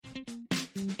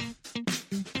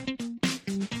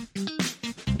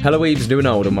Hello weebs, new and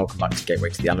old, and welcome back to Gateway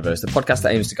to the Universe, the podcast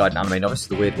that aims to guide an anime novice to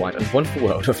the weird, wide, and wonderful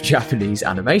world of Japanese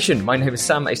animation. My name is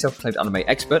Sam, a self-proclaimed anime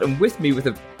expert, and with me with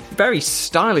a very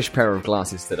stylish pair of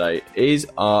glasses today is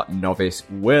our novice,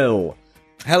 Will.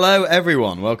 Hello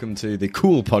everyone, welcome to the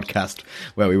cool podcast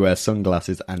where we wear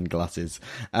sunglasses and glasses.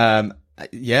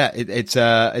 It's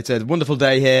a wonderful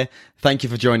day here. Thank you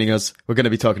for joining us. We're going to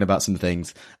be talking about some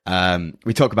things.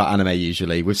 We talk about anime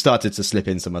usually. We've started to slip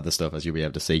in some other stuff, as you'll be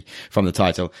able to see from the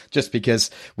title, just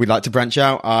because we'd like to branch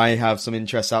out. I have some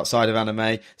interests outside of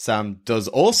anime. Sam does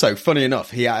also. Funny enough,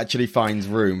 he actually finds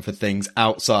room for things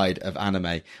outside of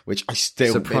anime, which I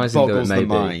still, it boggles the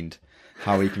mind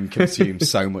how he can consume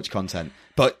so much content.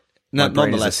 But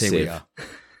nonetheless, here we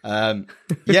are.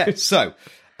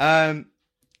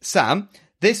 Sam,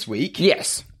 this week,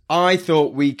 yes, I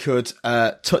thought we could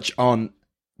touch on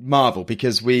Marvel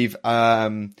because we've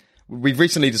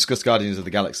recently discussed Guardians of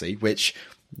the Galaxy, which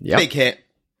big hit,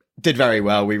 did very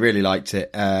well. We really liked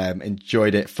it,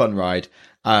 enjoyed it, fun ride.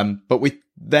 But we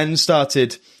then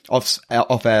started off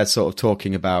air, sort of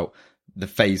talking about the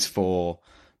Phase 4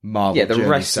 Marvel, the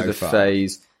rest so of the far.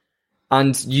 phase.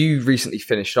 And you recently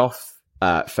finished off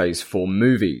Phase 4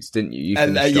 movies, didn't you?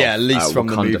 At least from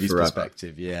the Wakanda movie's Forever.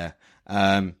 perspective, yeah.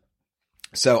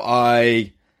 So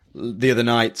I, the other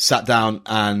night, sat down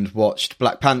and watched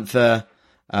Black Panther,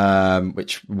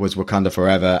 which was Wakanda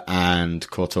Forever, and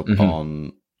caught up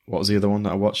on, what was the other one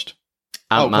that I watched?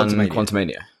 Ant-Man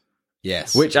Quantumania.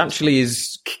 Yes. Which actually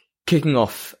is kicking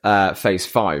off Phase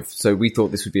 5. So we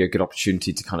thought this would be a good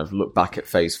opportunity to kind of look back at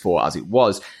Phase 4 as it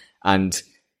was and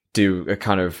do a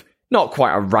kind of, not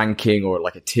quite a ranking or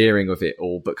like a tiering of it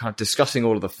all, but kind of discussing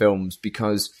all of the films,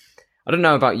 because I don't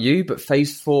know about you, but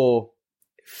Phase 4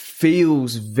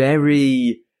 feels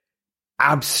very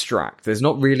abstract. There's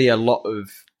not really a lot of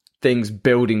things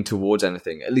building towards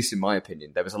anything, at least in my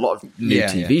opinion. There was a lot of new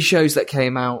TV shows that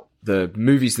came out. The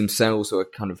movies themselves are a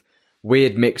kind of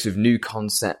weird mix of new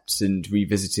concepts and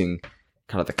revisiting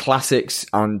kind of the classics,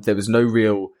 and there was no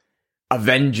real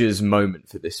Avengers moment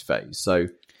for this phase. So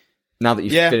now that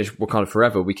you've finished Wakanda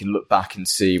Forever, we can look back and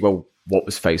see, well, what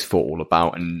was Phase 4 all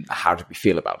about and how did we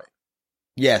feel about it?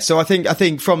 Yeah, so I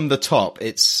think from the top,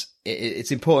 it's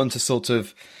important to sort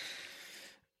of,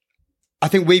 I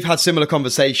think we've had similar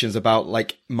conversations about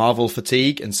like Marvel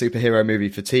fatigue and superhero movie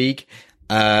fatigue.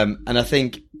 And I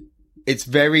think it's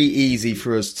very easy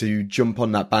for us to jump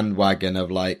on that bandwagon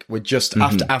of like, we're just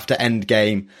after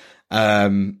Endgame,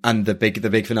 and the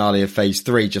big finale of Phase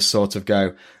 3, just sort of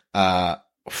go,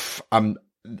 I'm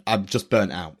just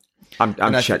burnt out. I'm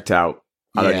checked out.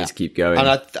 I don't need to keep going. And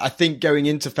I think going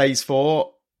into Phase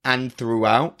 4 and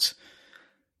throughout,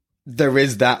 there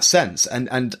is that sense.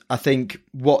 And I think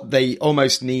what they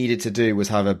almost needed to do was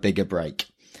have a bigger break.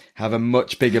 Have a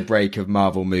much bigger break of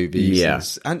Marvel movies.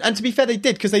 Yes. And to be fair, they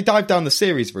did, because they dived down the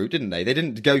series route, didn't they? They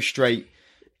didn't go straight.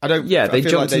 They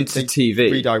jumped into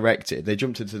TV. Redirected. They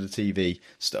jumped into the TV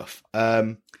stuff.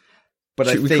 But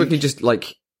Should we quickly just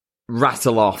like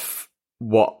rattle off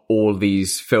what all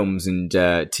these films and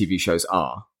TV shows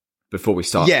are before we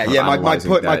start?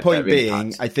 My point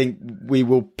being, I think we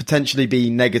will potentially be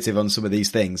negative on some of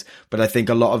these things, but I think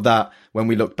a lot of that, when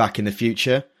we look back in the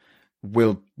future,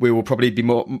 we will probably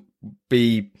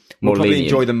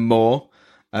enjoy them more.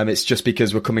 It's just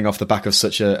because we're coming off the back of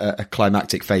such a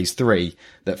climactic Phase 3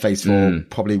 that Phase 4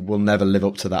 probably will never live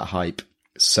up to that hype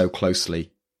so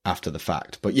closely after the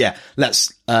fact. But yeah,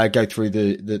 let's go through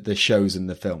the shows and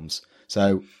the films.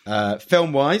 So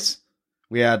film-wise,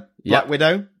 we had Black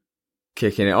Widow.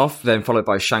 Kicking it off, then followed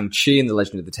by Shang-Chi and the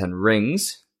Legend of the Ten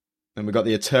Rings. Then we got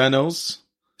the Eternals.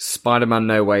 Spider-Man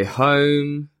No Way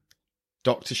Home.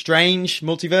 Doctor Strange,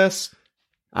 Multiverse.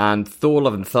 And Thor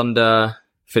Love and Thunder,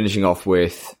 finishing off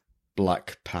with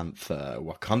Black Panther,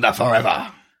 Wakanda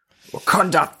Forever.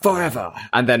 Wakanda Forever.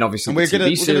 And then obviously we're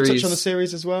going to touch on the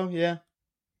series as well, yeah.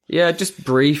 Yeah, just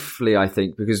briefly, I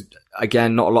think, because,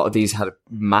 again, not a lot of these had a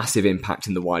massive impact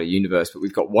in the wider universe, but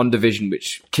we've got WandaVision,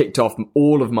 which kicked off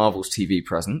all of Marvel's TV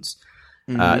presence,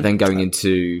 then going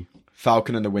into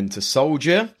Falcon and the Winter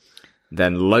Soldier.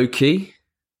 Then Loki.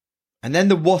 And then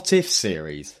the What If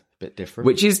series, a bit different.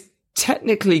 Which is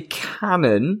technically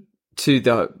canon to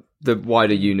the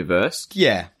wider universe.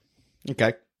 Yeah,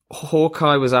 okay.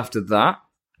 Hawkeye was after that.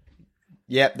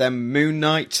 Yep, then Moon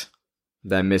Knight.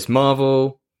 Then Miss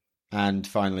Marvel. And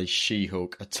finally,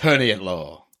 She-Hulk, Attorney at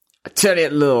Law. Attorney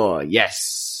at Law,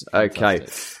 yes. Okay.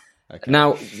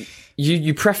 Now,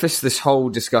 you preface this whole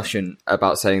discussion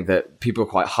about saying that people are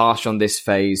quite harsh on this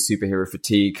phase, superhero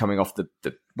fatigue, coming off the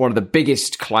one of the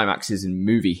biggest climaxes in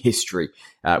movie history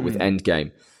with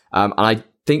Endgame. And I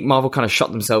think Marvel kind of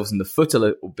shot themselves in the foot a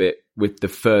little bit with the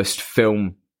first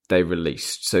film they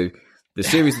released. So the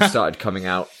series had started coming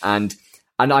out, and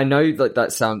I know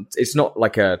that sounds, it's not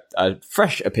like a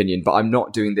fresh opinion, but I'm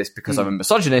not doing this because I'm a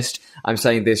misogynist. I'm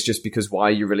saying this just because why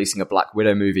are you releasing a Black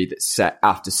Widow movie that's set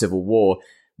after Civil War?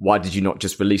 Why did you not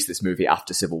just release this movie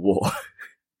after Civil War?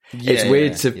 It's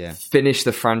weird to finish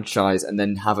the franchise and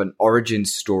then have an origin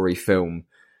story film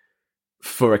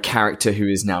for a character who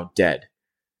is now dead.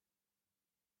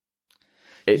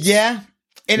 It's,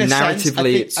 in a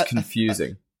narratively, sense, it's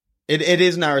confusing. It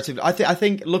is narrative. I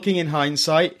think looking in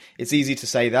hindsight, it's easy to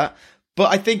say that.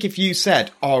 But I think if you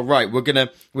said, "Oh right, we've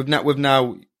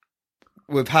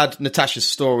had Natasha's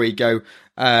story go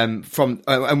from,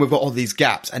 and we've got all these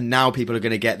gaps, and now people are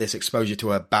going to get this exposure to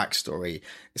her backstory."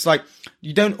 It's like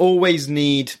you don't always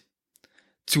need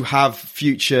to have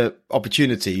future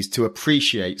opportunities to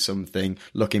appreciate something.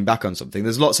 Looking back on something,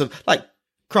 there's lots of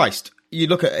Christ. You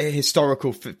look at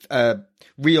historical,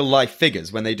 real life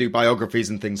figures when they do biographies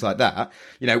and things like that.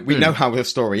 You know, we know how the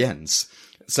story ends.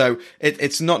 So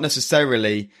it's not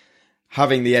necessarily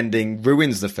having the ending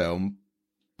ruins the film,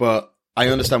 but I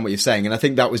understand what you're saying. And I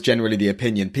think that was generally the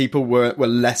opinion. People were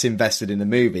less invested in the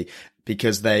movie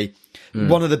because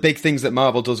one of the big things that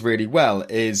Marvel does really well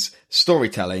is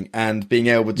storytelling and being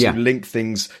able to link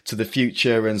things to the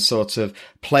future and sort of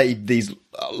play these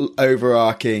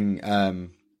overarching,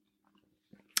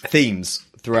 themes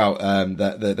throughout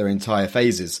their entire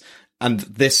phases, and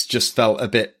this just felt a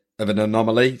bit of an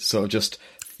anomaly. Sort of just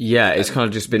it's kind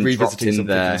of just been dropped in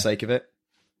there for the sake of it.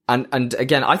 And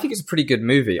again, I think it's a pretty good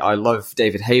movie. I love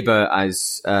David Haber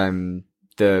as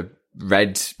the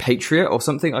Red Patriot or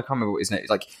something. I can't remember what his name is,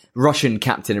 like Russian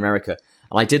Captain America.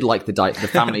 And I did like the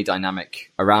family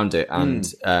dynamic around it,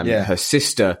 and her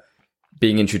sister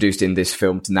being introduced in this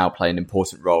film to now play an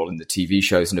important role in the TV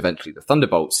shows and eventually the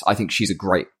Thunderbolts. I think she's a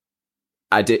great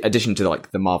addition to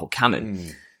the Marvel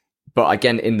canon. But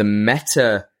again, in the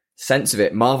meta sense of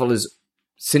it, Marvel has,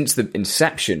 since the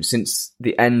inception, since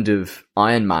the end of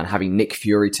Iron Man, having Nick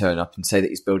Fury turn up and say that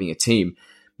he's building a team,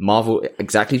 Marvel,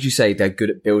 exactly as you say, they're good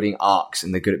at building arcs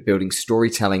and they're good at building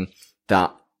storytelling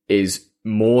that is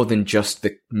more than just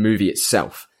the movie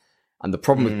itself. And the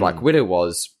problem with Black Widow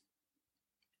was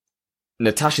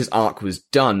Natasha's arc was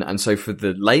done, and so for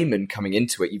the layman coming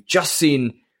into it, you've just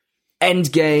seen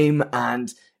Endgame,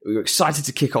 and we were excited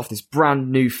to kick off this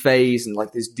brand new phase, and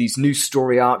there's these new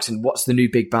story arcs, and what's the new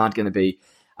big bad going to be?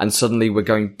 And suddenly we're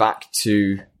going back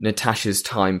to Natasha's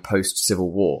time post-Civil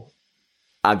War.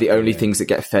 And the only things that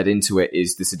get fed into it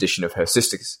is this addition of her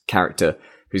sister's character,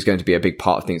 who's going to be a big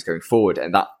part of things going forward,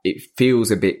 and that it feels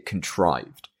a bit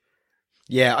contrived.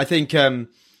 Yeah, I think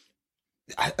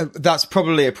that's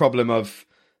probably a problem of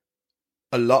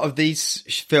a lot of these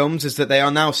films, is that they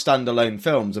are now standalone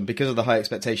films, and because of the high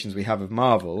expectations we have of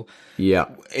Marvel,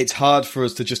 it's hard for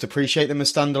us to just appreciate them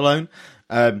as standalone.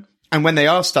 And when they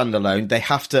are standalone, they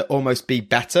have to almost be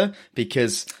better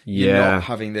because you're not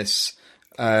having this.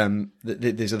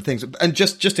 These are the things, and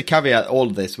just to caveat all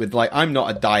of this with, I'm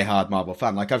not a diehard Marvel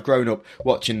fan. I've grown up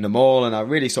watching them all, and I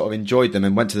really sort of enjoyed them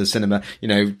and went to the cinema.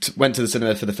 Went to the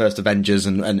cinema for the first Avengers,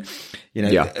 and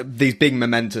these big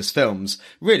momentous films.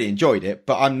 Really enjoyed it,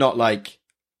 but I'm not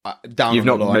down. You've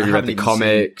on the not maybe read the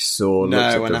comics or looked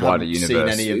at the wider universe. Seen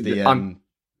any of the. I'm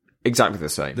exactly the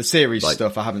same. The series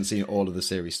stuff, I haven't seen all of the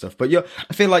series stuff, but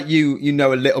I feel like you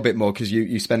know a little bit more because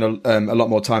you spend a lot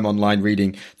more time online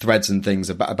reading threads and things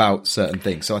about certain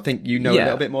things. So I think a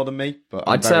little bit more than me. But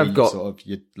I'd say I've got sort of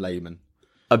your layman.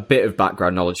 A bit of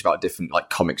background knowledge about different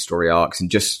comic story arcs, and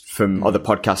just from other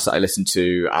podcasts that I listen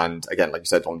to, and again, like you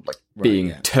said, on being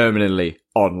terminally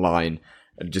online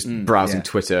and just browsing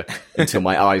Twitter until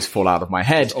my eyes fall out of my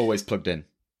head. It's always plugged in.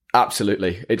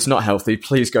 Absolutely. It's not healthy.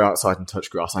 Please go outside and touch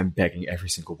grass. I'm begging every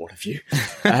single one of you.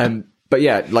 But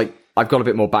yeah, I've got a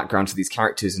bit more background to these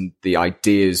characters and the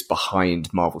ideas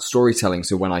behind Marvel storytelling.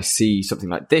 So when I see something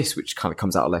like this, which kind of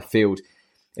comes out of left field,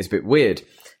 it's a bit weird.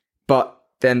 But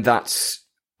then that's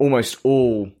almost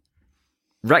all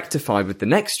rectified with the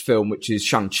next film, which is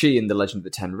Shang-Chi and the Legend of the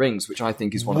Ten Rings, which I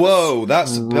think is one of the strongest.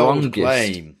 That's a bold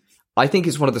claim. I think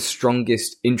it's one of the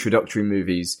strongest introductory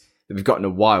movies that we've got in a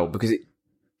while, because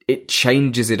it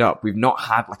changes it up. We've not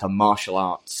had a martial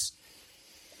arts,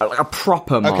 a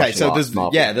proper martial arts. Okay,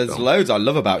 so there's loads I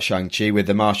love about Shang-Chi with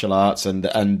the martial arts and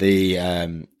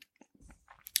the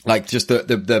just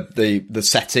the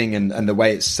setting and the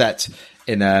way it's set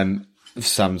in.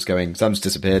 Sam's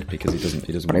disappeared because he doesn't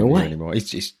want to hear anymore.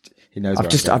 He knows.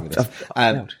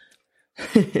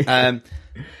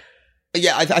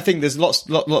 I think there's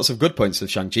lots of good points of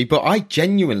Shang-Chi, but I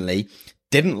genuinely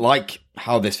didn't like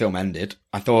how this film ended.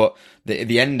 I thought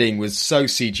the ending was so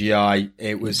CGI.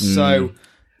 It was so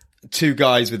two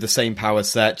guys with the same power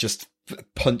set just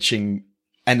punching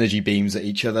energy beams at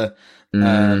each other.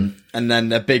 And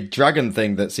then a big dragon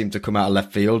thing that seemed to come out of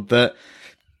left field that,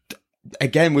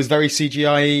 again, was very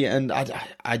CGI, and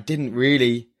I didn't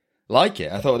really like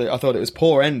it. I thought it was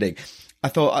poor ending. I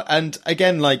thought, and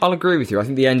again, like, I'll agree with you. I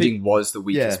think the ending was the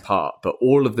weakest part, but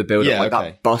all of the build up,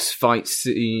 that bus fight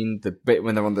scene, the bit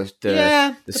when they're on the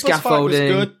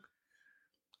scaffolding, was good.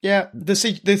 Yeah, the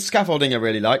scaffolding I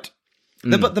really liked.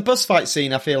 The bus fight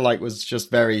scene I feel like was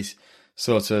just very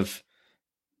sort of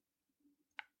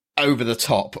over the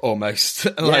top almost.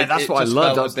 Yeah, that's what I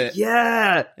loved. I was like,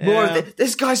 more of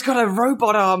this guy's got a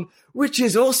robot arm, which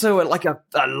is also like a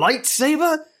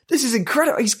lightsaber. This is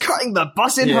incredible. He's cutting the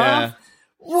bus in half.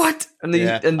 What?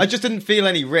 And I just didn't feel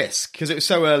any risk because it was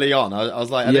so early on. I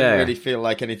was like, I didn't really feel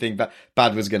like anything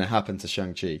bad was going to happen to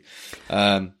Shang-Chi.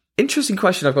 Interesting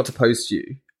question I've got to pose to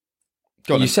you.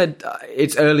 You said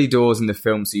it's early doors in the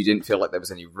film, so you didn't feel like there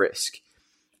was any risk.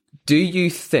 Do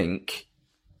you think,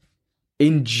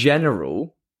 in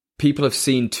general, people have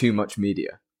seen too much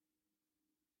media?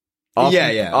 Are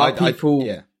people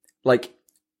like,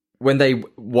 when they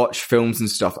watch films and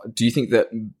stuff, do you think that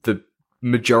the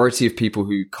majority of people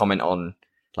who comment on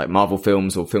like Marvel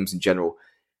films or films in general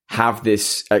have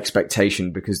this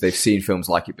expectation because they've seen films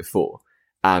like it before,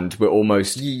 and we're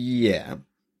almost okay.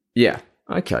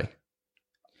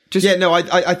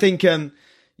 I think I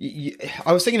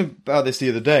was thinking about this the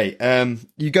other day.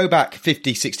 You go back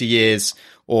 50, 60 years,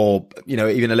 or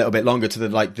even a little bit longer to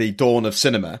the dawn of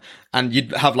cinema, and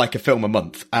you'd have like a film a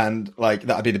month, and like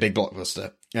that'd be the big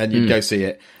blockbuster, and you'd go see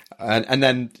it. And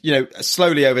then,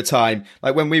 slowly over time,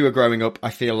 like when we were growing up,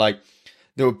 I feel like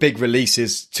there were big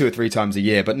releases 2 or 3 times a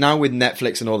year. But now with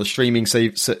Netflix and all the streaming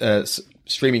services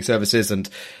and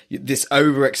this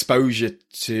overexposure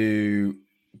to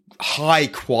high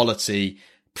quality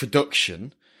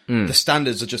production, the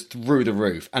standards are just through the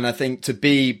roof. And I think to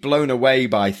be blown away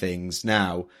by things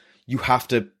now, you have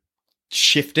to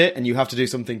shift it and you have to do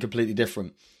something completely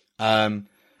different. And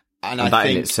I that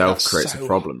think in itself creates a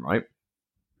problem, right?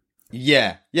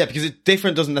 Yeah, because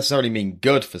different doesn't necessarily mean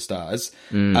good for stars.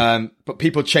 But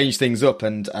people change things up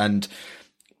and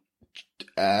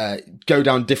go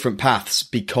down different paths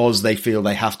because they feel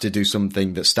they have to do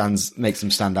something that makes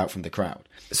them stand out from the crowd.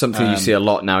 Something you see a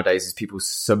lot nowadays is people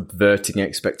subverting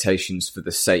expectations for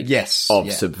the sake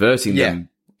of subverting them.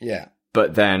 Yeah.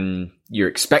 But then you're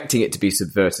expecting it to be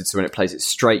subverted, so when it plays it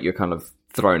straight, you're kind of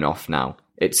thrown off now.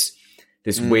 It's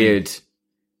this weird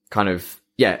kind of...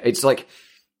 Yeah, it's like...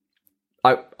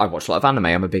 I watch a lot of anime.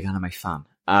 I'm a big anime fan.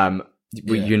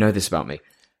 You know this about me.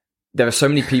 There are so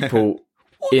many people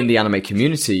in the anime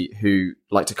community who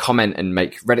like to comment and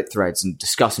make Reddit threads and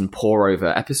discuss and pore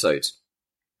over episodes.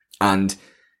 And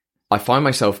I find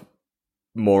myself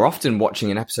more often watching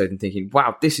an episode and thinking,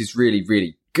 wow, this is really,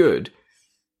 really good.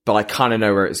 But I kind of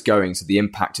know where it's going. So the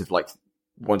impact of like,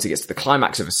 once it gets to the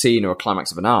climax of a scene or a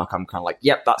climax of an arc, I'm kind of like,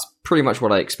 yep, that's pretty much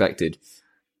what I expected.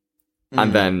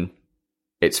 And then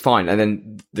it's fine. And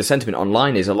then the sentiment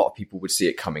online is a lot of people would see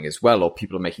it coming as well, or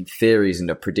people are making theories and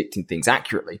are predicting things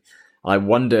accurately. I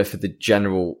wonder for the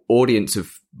general audience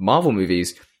of Marvel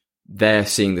movies, they're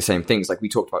seeing the same things. Like we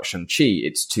talked about Shang-Chi,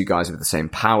 it's 2 guys with the same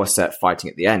power set fighting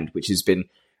at the end, which has been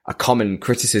a common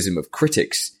criticism of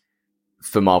critics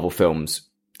for Marvel films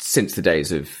since the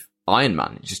days of Iron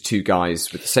Man. It's just 2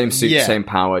 guys with the same suit, same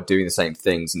power, doing the same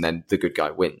things, and then the good guy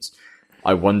wins.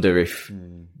 I wonder if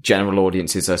general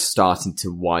audiences are starting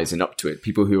to wisen up to it.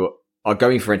 People who are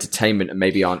going for entertainment and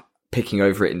maybe aren't picking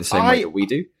over it in the same way that we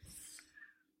do.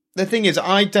 The thing is,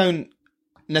 I don't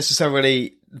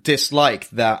necessarily dislike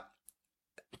that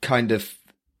kind of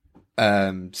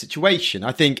situation.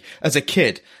 I think as a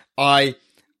kid, there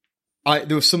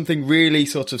was something really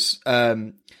sort of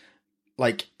there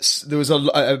was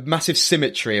a massive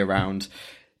symmetry around.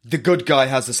 The good guy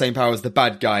has the same power as the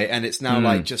bad guy, and it's now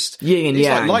like just yin and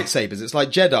yang. Like lightsabers. It's like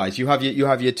Jedis. You have your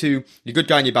good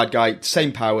guy and your bad guy,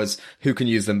 same powers. Who can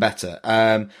use them better?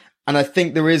 And I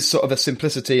think there is sort of a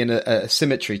simplicity and a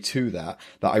symmetry to that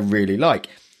I really like.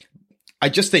 I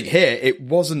just think here it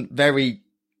wasn't very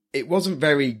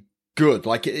good.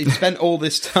 Like it spent all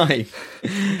this time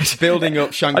building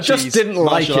up Shang-Chi's I just didn't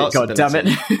like it. God damn it.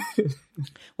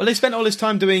 Well, they spent all this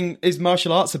time doing his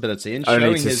martial arts ability and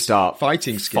showing his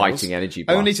fighting skills. Fighting energy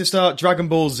blasts. Only to start Dragon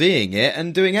Ball Z-ing it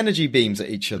and doing energy beams at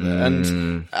each other.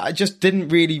 And I just didn't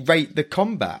really rate the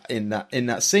combat in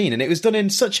that scene. And it was done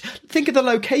in such... Think of the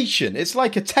location. It's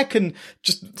like a Tekken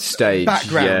just stage,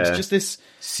 background. Yeah. Just this...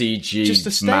 CG just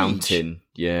a stage. mountain.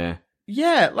 Yeah.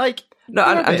 Yeah, like... No,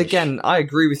 and again, I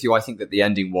agree with you. I think that the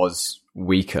ending was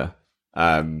weaker.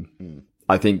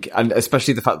 I think, and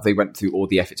especially the fact that they went through all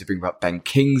the effort to bring back Ben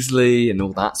Kingsley and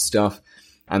all that stuff,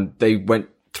 and they went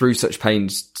through such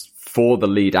pains for the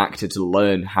lead actor to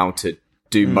learn how to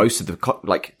do most of the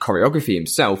choreography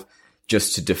himself,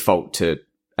 just to default to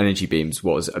energy beams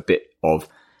was a bit of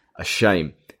a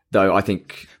shame. Though I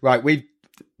think we've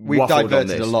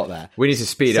diverted a lot there. We need to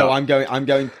speed up. So I'm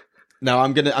going. No,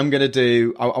 I'm gonna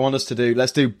do. I want us to do.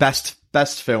 Let's do best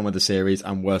film of the series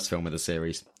and worst film of the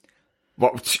series.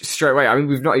 What, straight away? I mean,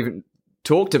 we've not even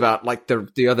talked about like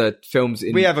the other films.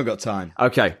 We haven't got time.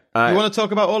 Okay, you want to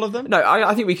talk about all of them? No,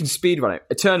 I think we can speed run it.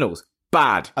 Eternals,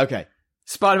 bad. Okay.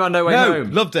 Spider-Man: No Way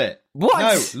Home, loved it. What?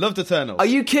 No, loved Eternals. Are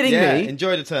you kidding me?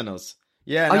 Enjoyed Eternals.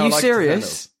 Yeah. Are no, you serious?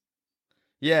 Eternals.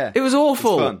 Yeah. It was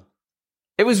awful. It's fun.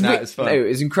 It was. No, it's fun. No, it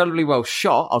was incredibly well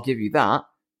shot. I'll give you that.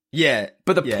 Yeah,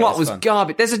 but the plot was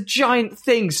garbage. There's a giant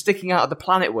thing sticking out of the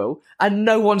planet, Will, and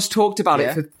no one's talked about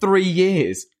it for 3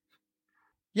 years.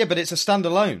 Yeah, but it's a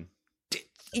standalone.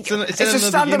 It's a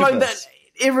standalone that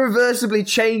irreversibly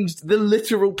changed the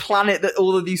literal planet that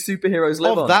all of these superheroes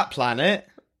live on. That planet.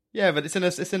 Yeah, but it's in the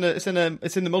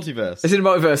multiverse. It's in the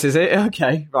multiverse, is it?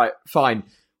 Okay, right, fine,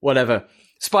 whatever.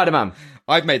 Spider-Man.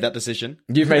 I've made that decision.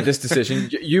 You've made this decision.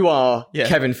 You are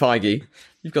Kevin Feige.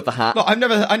 You've got the hat. Look, I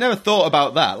never thought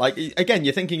about that. Like, again,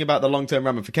 you're thinking about the long-term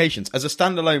ramifications. As a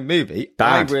standalone movie,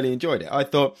 I really enjoyed it. I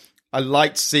thought I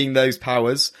liked seeing those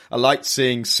powers. I liked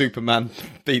seeing Superman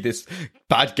be this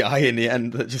bad guy in the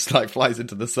end that just like flies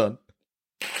into the sun.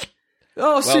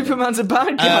 Oh, well, Superman's a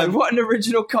bad guy. What an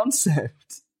original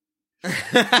concept.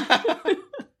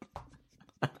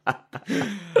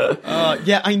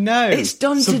 Yeah, I know. It's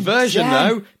done subversion,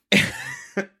 to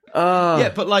though.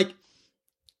 Yeah, but like,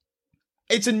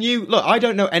 it's a new look. I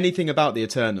don't know anything about the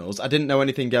Eternals. I didn't know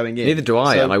anything going in. Neither do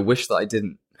I, and I wish that I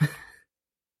didn't.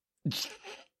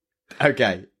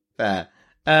 Okay, fair.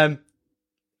 I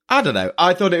don't know.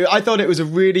 I thought it was a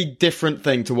really different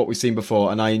thing to what we've seen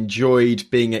before, and I enjoyed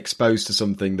being exposed to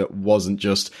something that wasn't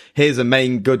just here's a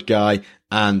main good guy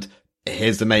and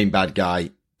here's the main bad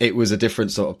guy. It was a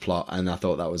different sort of plot, and I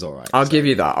thought that was all right. I'll give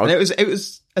you that. And it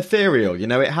was ethereal, you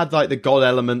know. It had like the god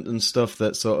element and stuff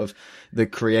that sort of the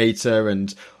creator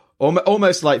and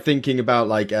almost like thinking about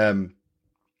like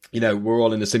you know, we're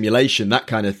all in a simulation, that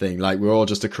kind of thing. Like we're all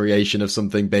just a creation of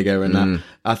something bigger, and that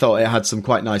I thought it had some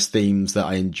quite nice themes that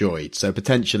I enjoyed. So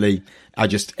potentially, it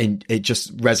just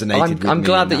resonated. I'm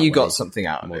glad that you got something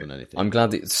out of more it. Than anything. I'm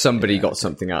glad that somebody got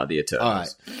something out of the Eternals. All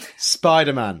right,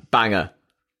 Spider-Man banger.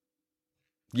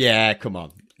 Yeah, come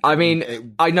on. I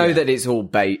mean, I know that it's all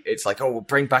bait. It's like, oh, we'll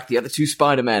bring back the other two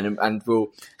Spider-Men and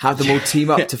we'll have them all team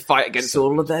up to fight against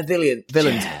all of their villains.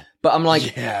 Yeah. But I'm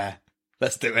like, yeah,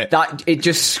 let's do it. That it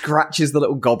just scratches the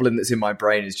little goblin that's in my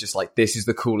brain. It's just like, this is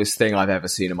the coolest thing I've ever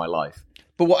seen in my life.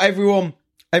 But what everyone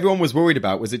was worried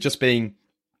about was it just being,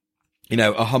 you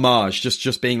know, a homage,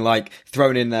 just being like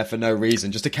thrown in there for no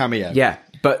reason, just a cameo. Yeah.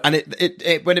 And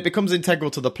it when it becomes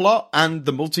integral to the plot and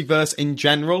the multiverse in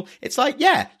general, it's like,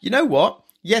 yeah, you know what?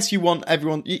 Yes, you want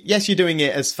everyone. Yes, you're doing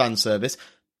it as fan service,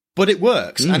 but it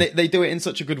works, and they do it in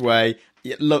such a good way.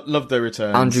 Love the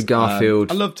returns. Andrew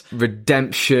Garfield. I loved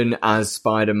redemption as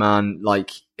Spider-Man. Like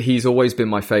he's always been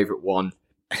my favorite one,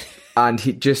 and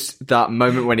he just that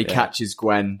moment when he catches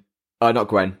Gwen. Not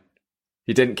Gwen.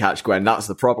 He didn't catch Gwen. That's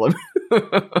the problem.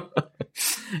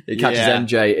 He catches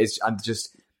MJ.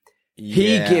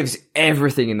 He gives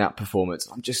everything in that performance.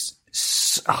 I'm just,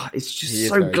 it's just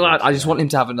so glad. Good, I just want him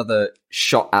to have another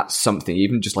shot at something,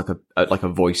 even just like a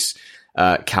voice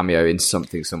cameo in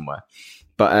something somewhere.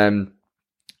 But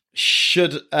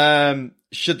should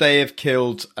they have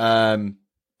killed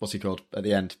what's he called at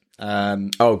the end?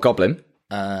 Goblin.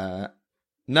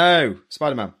 No,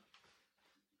 Spider-Man.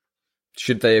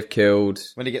 Should they have killed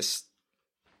when he gets?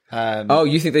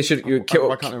 You think they should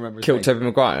kill? I can't remember. Kill Tobey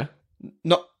Maguire?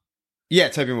 Not. Yeah,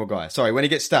 Tobey Maguire. Sorry, when he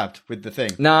gets stabbed with the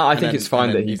thing. No, I think it's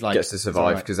fine that he gets to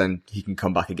survive because then he can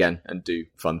come back again and do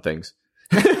fun things.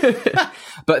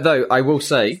 But though, I will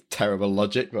say... Terrible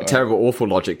logic. Awful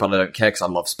logic, but I don't care because I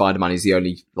love Spider-Man. He's the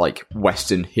only like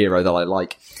Western hero that I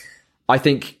like. I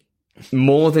think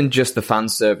more than just the fan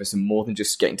service and more than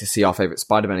just getting to see our favourite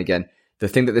Spider-Man again, the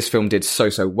thing that this film did so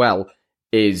well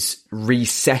is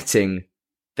resetting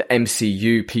the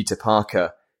MCU Peter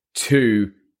Parker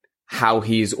to how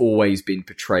he's always been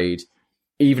portrayed,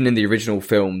 even in the original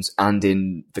films and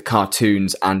in the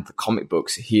cartoons and the comic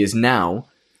books. He is now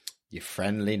your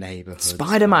friendly neighborhood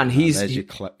Spider-Man. There's your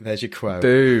quote.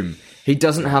 Boom. He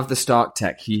doesn't have the Stark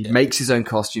tech. He makes his own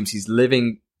costumes. He's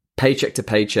living paycheck to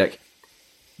paycheck.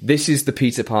 This is the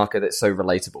Peter Parker that's so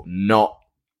relatable, not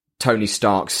Tony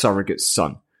Stark's surrogate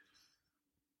son.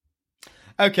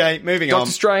 Okay, moving on.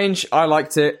 Doctor Strange, I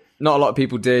liked it. Not a lot of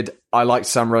people did. I liked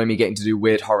Sam Raimi getting to do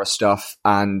weird horror stuff,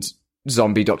 and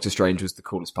zombie Doctor Strange was the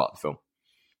coolest part of the film.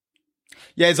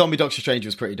 Yeah, zombie Doctor Strange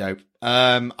was pretty dope.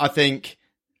 I think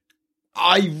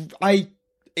I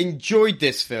enjoyed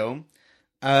this film.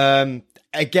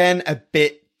 Again, a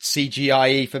bit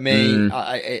CGI-y for me.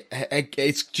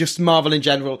 It's just Marvel in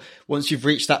general. Once you've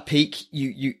reached that peak,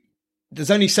 you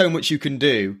there's only so much you can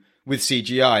do with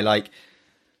CGI. Like,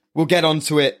 we'll get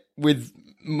onto it with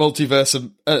not Multiverse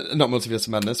of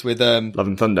Madness, with Love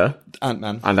and Thunder,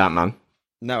 Ant-Man and Ant-Man.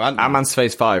 No, Ant-Man. Ant-Man's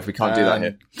Phase 5. We can't do that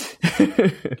here.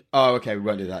 Oh, okay, we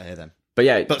won't do that here then. But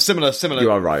yeah, but similar.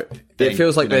 You are right. It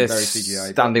feels like they're very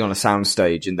CGI, standing on a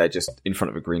soundstage and they're just in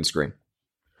front of a green screen.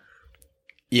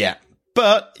 Yeah.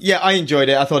 But yeah, I enjoyed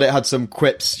it. I thought it had some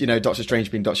quips, Doctor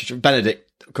Strange being Doctor Strange. Benedict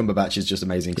Cumberbatch is just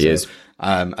amazing. He is.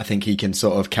 I think he can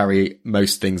sort of carry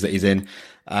most things that he's in.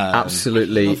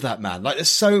 Absolutely. I love that man. Like,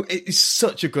 he's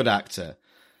such a good actor.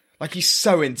 Like, he's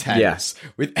so intense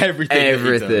with everything.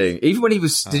 Everything. Even when he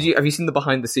was, have you seen the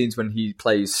behind the scenes when he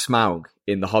plays Smaug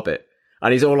in The Hobbit?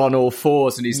 And he's all on all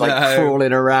fours and he's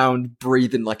crawling around,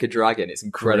 breathing like a dragon. It's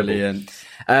incredible. Brilliant.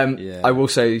 I will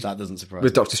say that doesn't surprise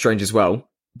with me. Doctor Strange as well,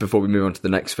 before we move on to the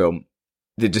next film,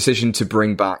 the decision to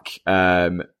bring back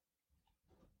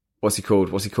what's he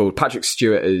called? Patrick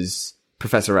Stewart as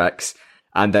Professor X,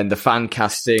 and then the fan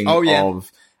casting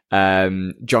of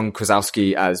John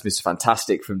Krasinski as Mr.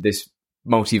 Fantastic from this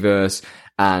multiverse,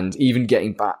 and even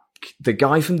getting back the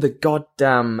guy from the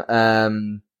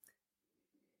goddamn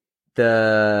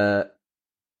the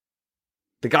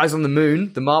guys on the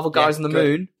moon, the Marvel guys on the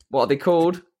moon. What are they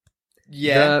called?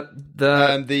 Yeah,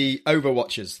 the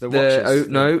Overwatchers.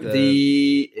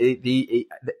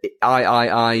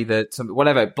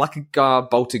 Whatever, Blackguard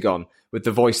Boltagon with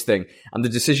the voice thing, and the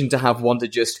decision to have Wanda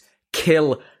just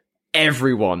kill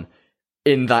everyone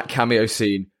in that cameo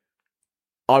scene.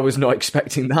 I was not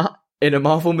expecting that in a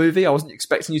Marvel movie. I wasn't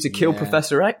expecting you to kill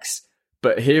Professor X,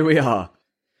 but here we are.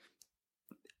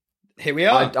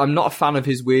 I'm not a fan of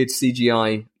his weird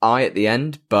CGI eye at the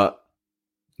end, but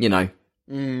we'll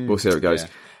see how it goes.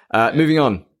 Yeah. Moving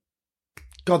on.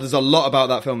 God, there's a lot about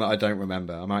that film that I don't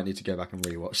remember. I might need to go back and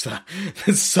rewatch that.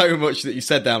 There's so much that you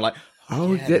said there. I'm like,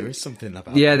 there is something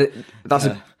about that. That's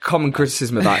a common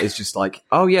criticism of that, is just like,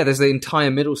 there's the entire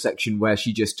middle section where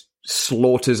she just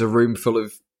slaughters a room full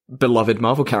of beloved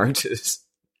Marvel characters,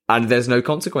 and there's no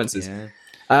consequences.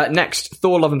 Yeah. Next,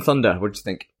 Thor: Love and Thunder. What did you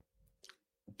think?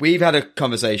 We've had a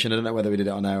conversation, I don't know whether we did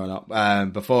it on air or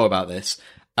not, before about this.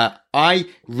 I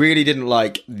really didn't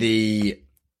like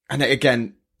and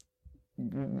again,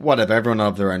 whatever, everyone will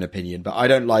have their own opinion, but I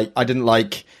didn't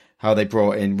like how they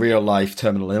brought in real life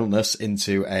terminal illness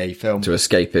into a film. To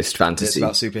escapist fantasy. It's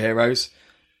about superheroes.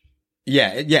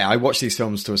 Yeah, I watch these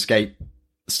films to escape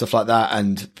stuff like that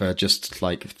and for just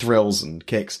like thrills and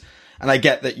kicks. And I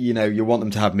get that, you want them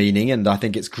to have meaning, and I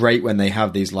think it's great when they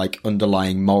have these like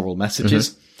underlying moral messages.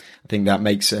 Mm-hmm. I think that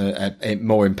makes it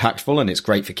more impactful, and it's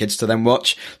great for kids to then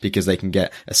watch because they can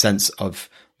get a sense of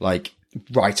like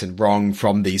right and wrong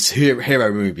from these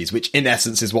hero movies, which in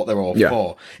essence is what they're all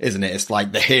for, isn't it? It's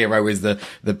like the hero is the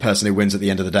person who wins at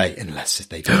the end of the day, unless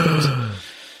they don't,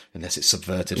 unless it's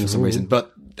subverted for some reason.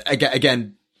 But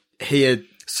again, here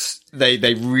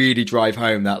they really drive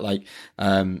home that like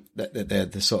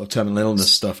the sort of terminal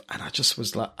illness stuff, and I just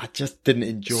didn't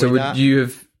enjoy that. So would you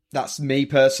have? That's me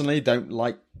personally. Don't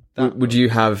like. Would you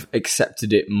have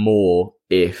accepted it more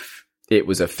if it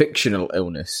was a fictional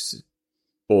illness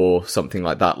or something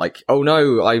like that? Like, oh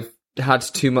no, I've had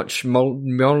too much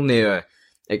Mjolnir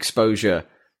exposure,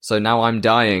 so now I'm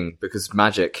dying because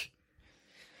magic.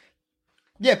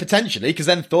 Yeah, potentially, because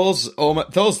then Thor's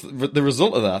the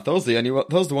result of that. Thor's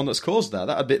the one that's caused that.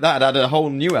 That'd add a whole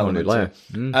new element. Layer.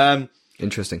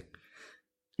 Interesting.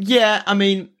 Yeah, I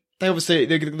mean. They're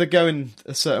going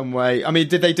a certain way. I mean,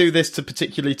 did they do this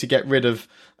particularly to get rid of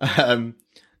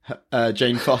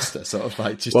Jane Foster? Sort of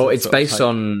like. Just it's based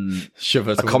on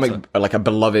a comic, like a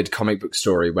beloved comic book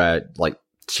story where like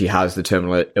she has the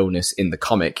terminal illness in the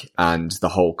comic, and the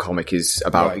whole comic is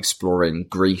about exploring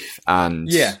grief and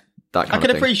that kind of thing. I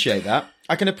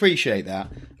can appreciate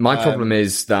that. My problem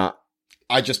is that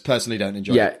I just personally don't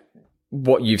enjoy it.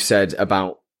 What you've said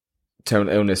about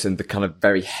terminal illness and the kind of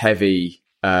very heavy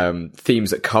themes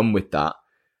that come with that.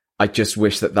 I just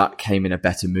wish that came in a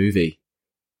better movie.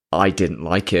 I didn't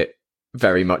like it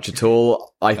very much at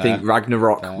all. I think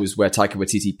Ragnarok was where Taika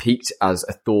Waititi peaked as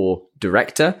a Thor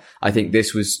director. I think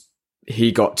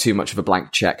he got too much of a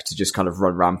blank check to just kind of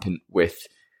run rampant with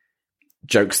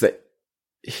jokes that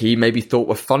he maybe thought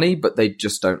were funny, but they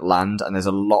just don't land. And there's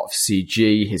a lot of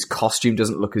CG. His costume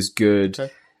doesn't look as good.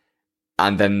 Okay.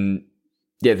 And then,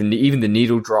 yeah, even the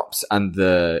needle drops and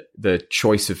the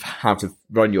choice of how to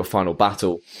run your final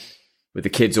battle with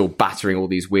the kids all battering all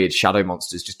these weird shadow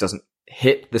monsters just doesn't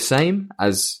hit the same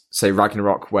as, say,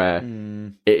 Ragnarok, where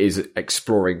it is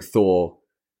exploring Thor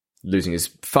losing his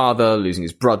father, losing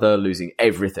his brother, losing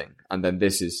everything. And then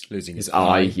this is losing his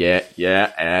eye. Yeah.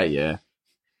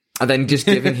 And then just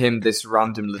giving him this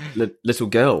random little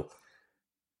girl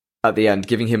at the end,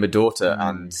 giving him a daughter,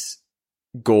 and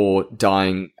Gore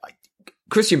dying.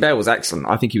 Christian Bale was excellent.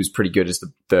 I think he was pretty good as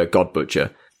the God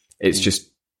Butcher. It's just,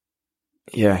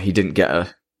 yeah, he didn't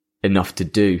get enough to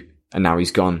do, and now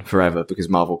he's gone forever because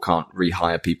Marvel can't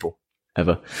rehire people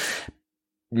ever.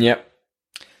 Yep.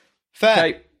 Fair.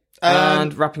 Okay.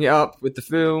 And wrapping it up with the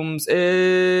films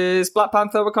is Black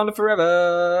Panther: Wakanda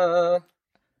Forever.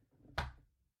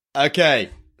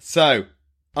 Okay, so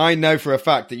I know for a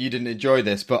fact that you didn't enjoy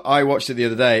this, but I watched it the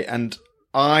other day and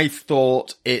I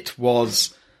thought it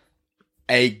was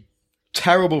a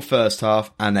terrible first half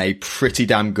and a pretty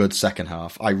damn good second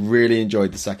half. I really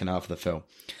enjoyed the second half of the film.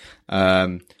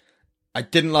 I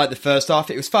didn't like the first half.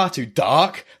 It was far too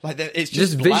dark. Like it's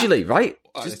just visually, right?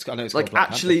 I know it's like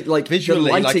actually, like visually, the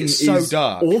lighting like it's so is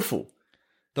dark. Awful.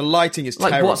 The lighting is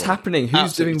terrible. Like, what's happening? Who's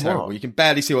Absolutely doing terrible. what? You can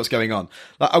barely see what's going on.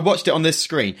 Like, I watched it on this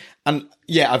screen, and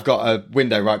yeah, I've got a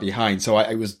window right behind, so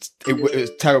it was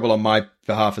terrible on my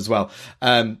behalf as well.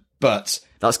 But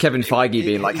that's Kevin Feige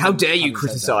being like, "How dare you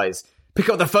criticize? Pick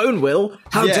up the phone, Will.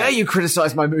 How dare you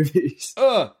criticize my movies?"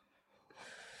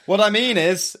 What I mean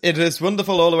is, it is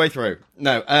wonderful all the way through.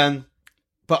 No,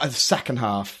 but the second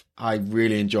half, I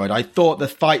really enjoyed. I thought the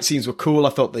fight scenes were cool. I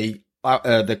thought the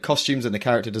costumes and the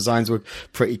character designs were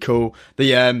pretty cool.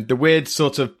 The weird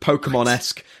sort of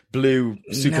Pokemon-esque blue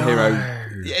superhero. No.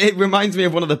 It reminds me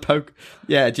of one of the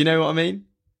Yeah, do you know what I mean?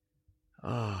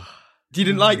 Oh, you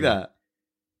didn't like that?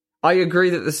 I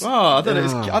agree that this. I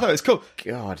thought it was cool.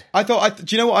 God,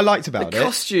 do you know what I liked about the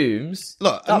costumes?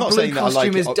 Look, I'm not saying that I like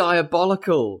it. The costume is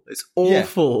diabolical. It's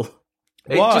awful.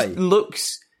 Yeah. Why? It just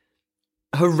looks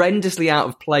horrendously out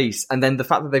of place, and then the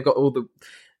fact that they've got all the.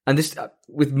 And this,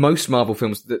 with most Marvel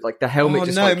films, like the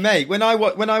helmet. Mate. When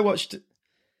I watched,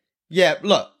 yeah.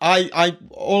 Look, I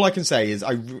all I can say is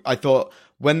I thought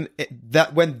when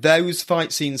those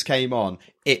fight scenes came on,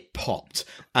 it popped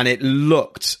and it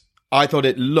looked. I thought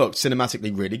it looked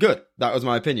cinematically really good. That was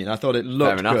my opinion. I thought it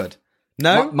looked good.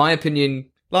 No, my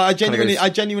opinion. Like I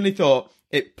genuinely thought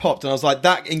it popped, and I was like,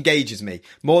 that engages me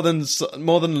more than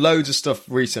loads of stuff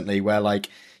recently, where like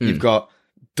you've got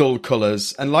dull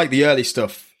colours and like the early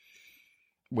stuff.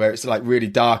 Where it's like really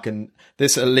dark, and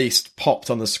this at least popped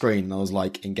on the screen, and I was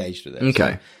like engaged with it.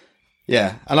 Okay, so,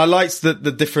 yeah, and I liked the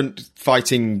different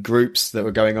fighting groups that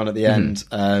were going on at the end.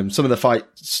 Some of the fight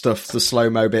stuff, the slow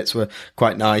mo bits were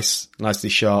quite nicely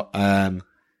shot.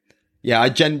 Yeah, I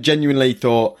genuinely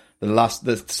thought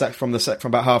from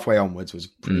about halfway onwards was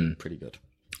pretty good.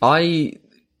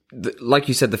 Like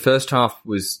you said, the first half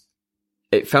was.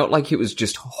 It felt like it was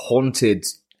just haunted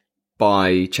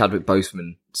by Chadwick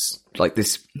Boseman. Like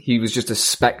this, he was just a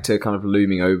spectre kind of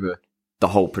looming over the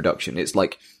whole production. It's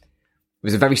like, it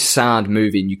was a very sad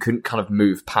movie, and you couldn't kind of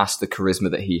move past the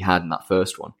charisma that he had in that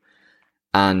first one.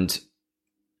 And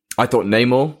I thought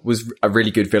Namor was a really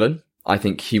good villain. I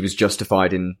think he was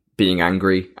justified in being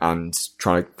angry and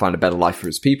trying to find a better life for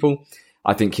his people.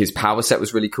 I think his power set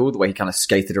was really cool, the way he kind of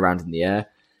skated around in the air.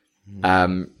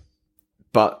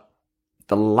 But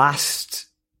the last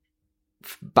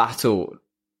battle,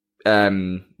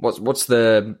 what's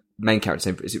the main character's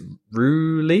name? Is it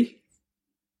Ruli?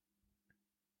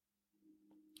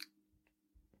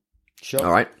 Sure.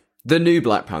 All right. The new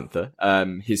Black Panther,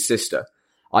 his sister.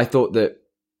 I thought that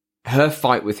her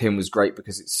fight with him was great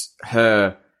because it's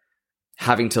her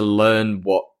having to learn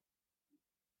what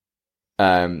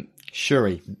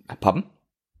Shuri. Pardon?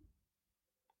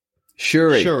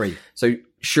 Shuri. So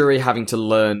Shuri having to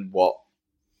learn what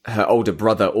her older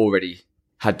brother already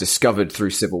had discovered through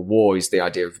Civil War is the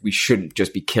idea of we shouldn't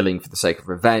just be killing for the sake of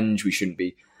revenge. We shouldn't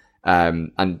be,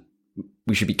 and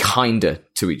we should be kinder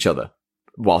to each other,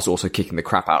 whilst also kicking the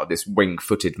crap out of this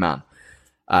wing-footed man.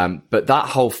 But that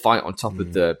whole fight on top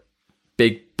of the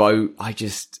big boat, I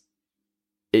couldn't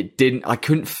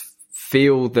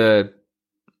feel the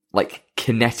like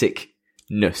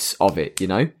kineticness of it. You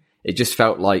know, it just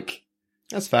felt like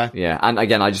that's fair. Yeah, and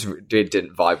again, I just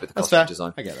didn't vibe with the costume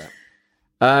design. I get that.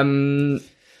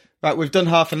 Right, we've done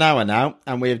half an hour now,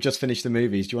 and we have just finished the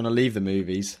movies. Do you want to leave the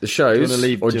movies? The shows? Do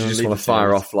you just want to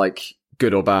fire off, like,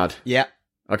 good or bad? Yeah.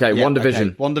 Okay,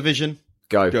 WandaVision. Okay. WandaVision.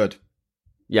 Go. Good.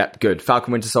 Yep, good.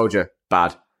 Falcon Winter Soldier,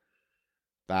 bad.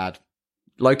 Bad.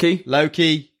 Loki,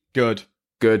 good.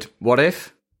 Good. What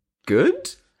If,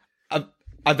 good.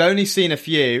 I've only seen a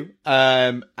few.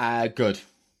 Good.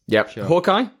 Yep. Sure.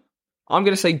 Hawkeye, I'm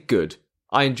going to say good.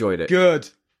 I enjoyed it. Good.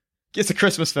 It's a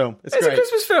Christmas film. It's a great.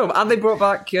 Christmas film, and they brought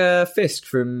back Fisk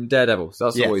from Daredevil, so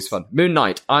that's always fun. Moon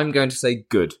Knight, I'm going to say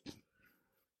good.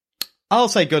 I'll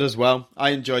say good as well.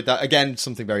 I enjoyed that. Again,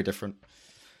 something very different.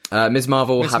 Ms.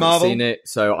 Marvel, haven't seen it,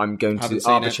 so I'm going to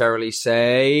arbitrarily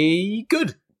say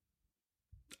good.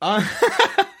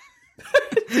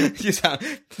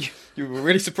 You were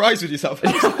really surprised with yourself.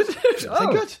 Say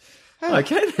good. Oh,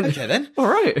 okay then. All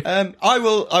right. I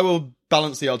will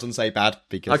balance the odds and say bad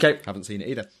because I haven't seen it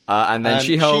either. And then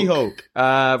She-Hulk.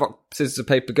 Rock, scissors,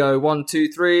 paper, go. 1, 2,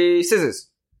 3, scissors.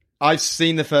 I've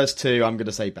seen the first two. I'm going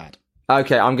to say bad.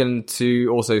 Okay, I'm going to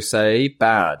also say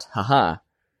bad. Haha.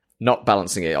 Not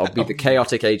balancing it. I'll be the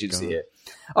chaotic agency here.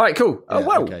 All right, cool.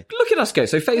 Look at us go.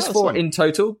 So phase 4 in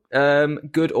total.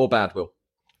 Good or bad, Will?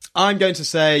 I'm going to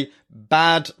say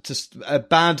bad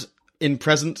in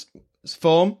present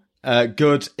form.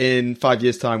 Good in 5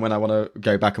 years' time when I want to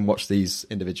go back and watch these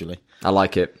individually. I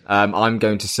like it. I'm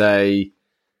going to say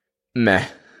meh.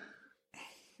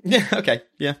 Yeah, okay.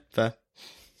 Yeah, fair.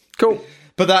 Cool.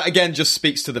 But that, again, just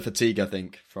speaks to the fatigue, I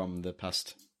think, from the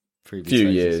past previous few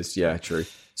phases. years. Yeah, true.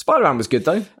 Spider-Man was good,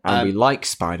 though. And we like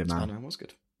Spider-Man. Spider-Man was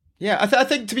good. Yeah, I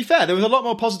think, to be fair, there was a lot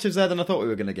more positives there than I thought we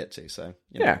were going to get to. So,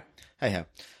 yeah. Hey-ho.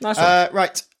 Nice one.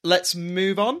 Right, let's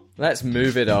move on. Let's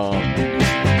move it on.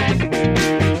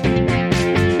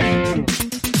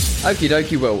 Okie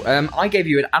dokie, Will. I gave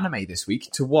you an anime this week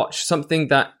to watch, something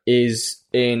that is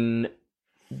in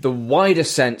the wider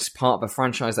sense part of a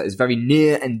franchise that is very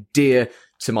near and dear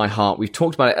to my heart. We've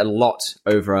talked about it a lot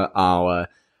over our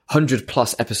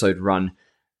 100+ episode run.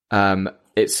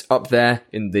 It's up there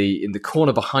in the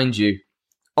corner behind you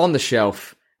on the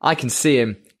shelf. I can see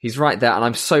him. He's right there, and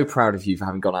I'm so proud of you for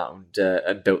having gone out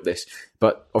and built this.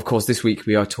 But, of course, this week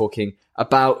we are talking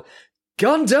about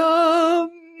Gundam!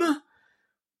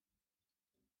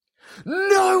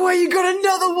 No way, you got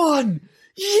another one!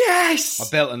 Yes! I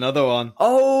built another one.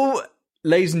 Oh,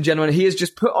 ladies and gentlemen, he has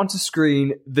just put onto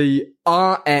screen the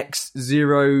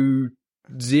RX-002,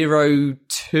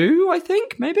 I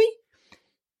think, maybe?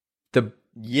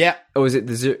 Or is it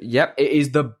the zero? Yep, it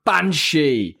is the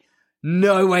Banshee.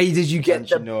 No way did you get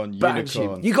Banshee the Norn, Banshee.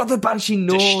 Unicorn. You got the Banshee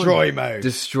Norn. Destroy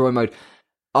mode.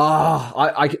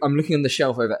 I'm looking on the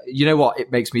shelf over. You know what?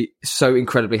 It makes me so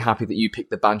incredibly happy that you picked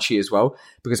the Banshee as well,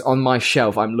 because on my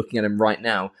shelf, I'm looking at him right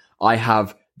now, I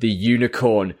have the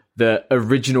Unicorn, the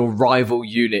original rival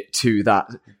unit to that,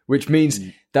 which means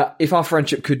that if our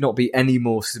friendship could not be any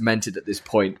more cemented at this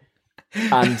point,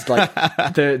 and like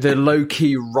the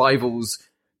low-key rivals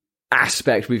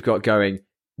aspect we've got going,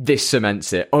 this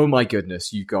cements it. Oh my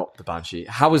goodness, you got the Banshee.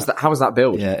 How was that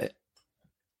build? Yeah,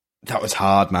 that was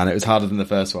hard, man. It was harder than the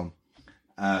first one.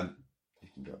 You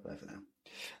can go up there for now.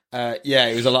 Yeah,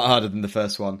 it was a lot harder than the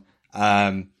first one.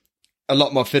 A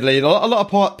lot more fiddly. A lot of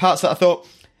parts that I thought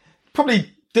probably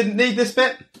didn't need this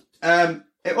bit.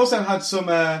 It also had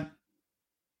some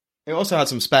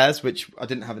spares, which I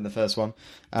didn't have in the first one.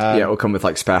 It will come with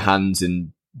like spare hands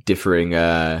and differing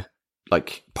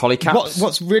like polycaps.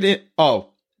 What's really?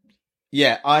 Oh,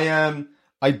 yeah.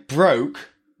 I broke.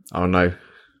 Oh no.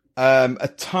 A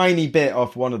tiny bit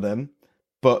off one of them,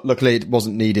 but luckily it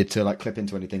wasn't needed to like clip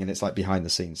into anything, and it's like behind the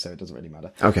scenes, so it doesn't really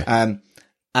matter. Okay.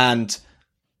 And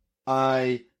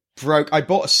I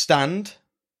bought a stand.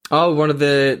 Oh, one of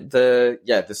the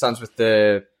stands with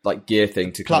the like gear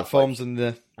thing to platforms kind of,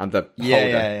 like, and the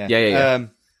holder. Yeah.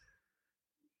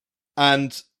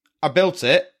 And I built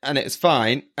it, and it's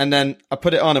fine. And then I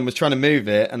put it on and was trying to move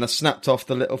it, and I snapped off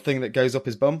the little thing that goes up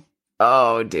his bum.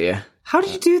 Oh dear! How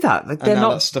did you do that? Like, they're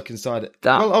not that's stuck inside it.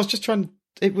 Well, I was just trying.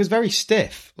 It was very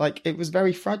stiff. Like, it was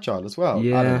very fragile as well.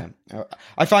 Yeah. I don't know.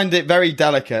 I find it very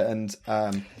delicate and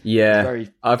very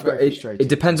frustrating. It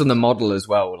depends on the model as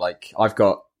well. Like, I've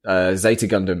got Zeta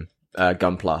Gundam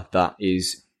Gunpla that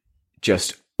is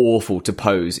just awful to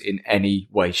pose in any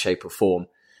way, shape, or form.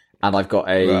 And I've got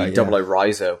a Double O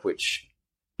Riser, which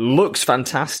looks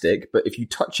fantastic, but if you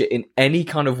touch it in any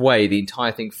kind of way, the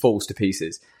entire thing falls to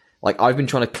pieces. Like, I've been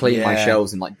trying to clean my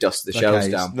shelves and like dust the shelves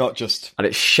down. And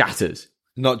it shatters.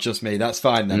 Not just me. That's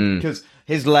fine then. Because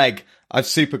his leg, I've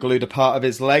super glued a part of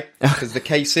his leg because the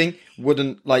casing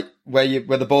wouldn't like where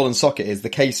the ball and socket is. The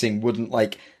casing wasn't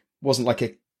like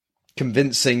a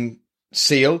convincing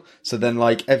seal. So then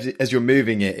like as you're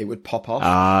moving it, it would pop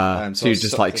off. So you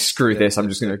just like, screw this. I'm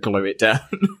just going to glue it down.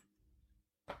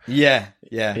 Yeah.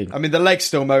 I mean, the leg's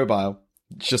still mobile,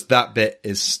 just that bit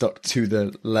is stuck to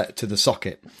the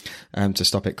socket to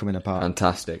stop it coming apart.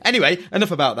 Fantastic. Anyway,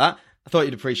 enough about that. I thought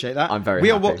you'd appreciate that. I'm very We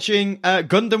happy. are watching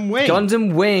Gundam Wing.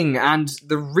 Gundam Wing, and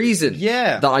the reason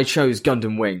that I chose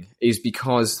Gundam Wing is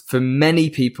because for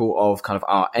many people of kind of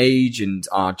our age and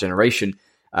our generation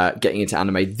getting into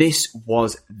anime, this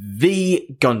was the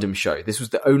Gundam show. This was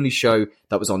the only show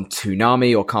that was on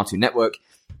Toonami or Cartoon Network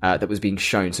that was being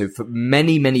shown. So for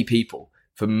many, many people,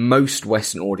 for most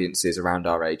Western audiences around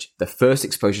our age, the first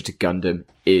exposure to Gundam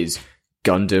is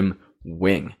Gundam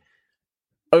Wing.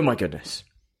 Oh my goodness.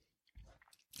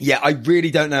 Yeah, I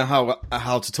really don't know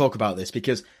how to talk about this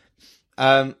because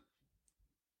I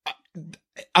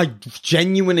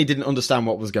genuinely didn't understand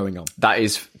what was going on. That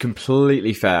is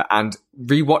completely fair. And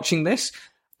rewatching this,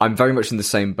 I'm very much in the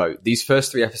same boat. These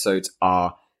first 3 episodes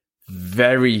are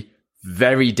very,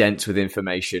 very dense with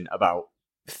information about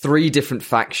 3 different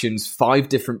factions, 5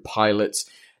 different pilots.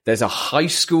 There's a high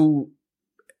school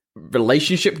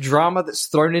relationship drama that's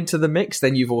thrown into the mix.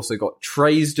 Then you've also got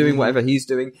Trey's doing whatever he's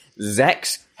doing.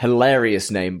 Zek's,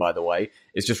 hilarious name by the way,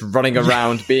 is just running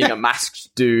around being a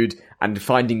masked dude and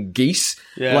finding geese.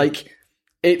 Yeah. Like,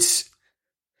 it's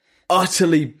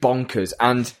utterly bonkers.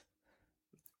 And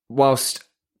whilst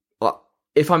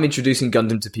if I'm introducing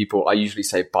Gundam to people, I usually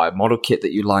say buy a model kit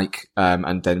that you like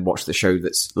and then watch the show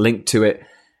that's linked to it.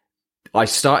 I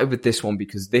started with this one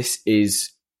because this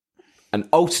is an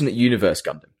alternate universe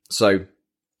Gundam. So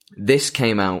this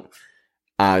came out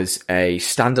as a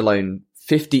standalone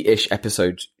 50-ish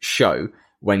episode show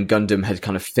when Gundam had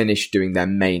kind of finished doing their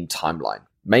main timeline.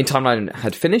 Main timeline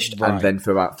had finished, right. And then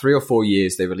for about 3 or 4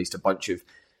 years, they released a bunch of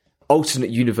alternate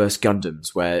universe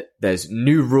Gundams where there's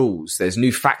new rules, there's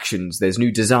new factions, there's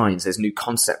new designs, there's new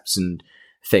concepts and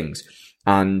things.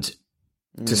 And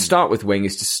to start with Wing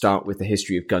is to start with the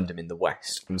history of Gundam in the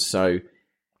West. And so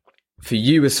for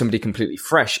you as somebody completely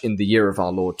fresh in the year of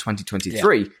our Lord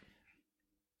 2023,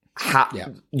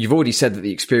 you've already said that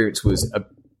the experience was a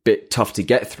bit tough to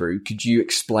get through. Could you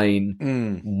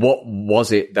explain what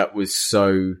was it that was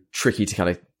so tricky to kind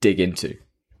of dig into?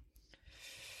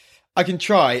 I can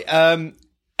try.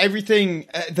 Everything,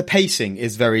 the pacing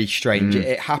is very strange.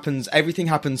 Everything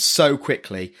happens so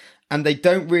quickly, and they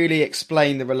don't really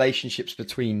explain the relationships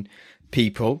between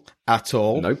people at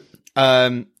all. Nope.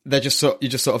 They're just you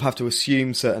just sort of have to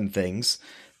assume certain things.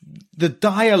 The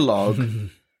dialogue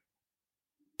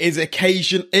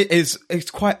it's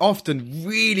quite often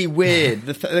really weird.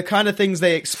 The kind of things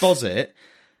they exposit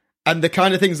and the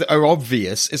kind of things that are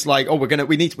obvious. It's like, oh,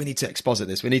 we need to exposit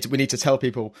this. We need to tell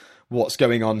people what's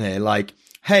going on here. Like,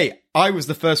 hey, I was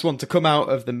the first one to come out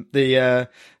of the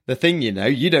thing,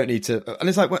 you don't need to. And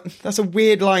it's like, well, that's a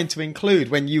weird line to include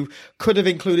when you could have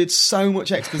included so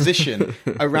much exposition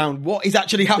around what is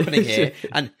actually happening here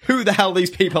and who the hell these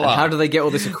people are. How do they get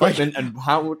all this equipment and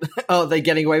how are they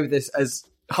getting away with this as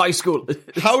high school?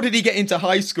 How did he get into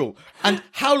high school? And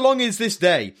how long is this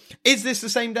day? Is this the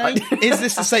same day? Is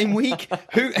this the same week?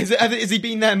 Has he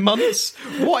been there months?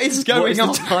 What is going on?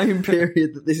 What is the time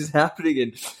period that this is happening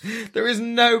in? There is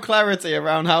no clarity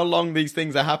around how long these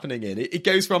things are happening in. It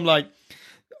goes from like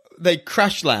they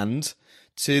crash land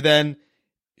to then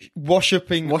washing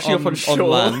up on shore, on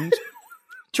land,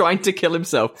 trying to kill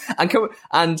himself,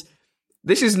 and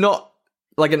this is not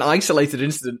like an isolated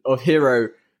incident of Hero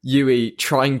Yui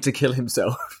trying to kill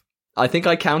himself. I think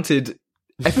I counted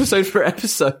episode for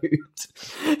episode.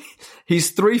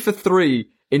 He's 3 for 3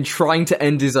 in trying to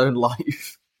end his own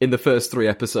life in the first 3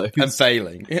 episodes. And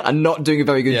failing. And not doing a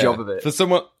very good job of it.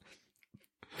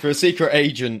 For a secret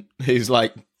agent whose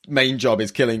like main job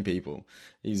is killing people.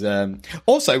 He's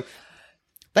also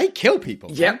they kill people.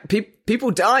 Yeah,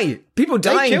 people die. People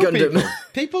die in Gundam.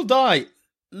 People die.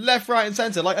 Left, right, and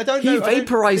centre. Like, I don't know. He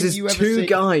vaporizes 2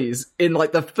 guys in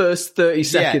like the first 30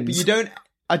 seconds. Yeah, but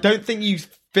I don't think you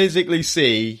physically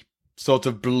see sort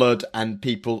of blood and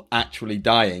people actually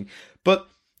dying. But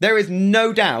there is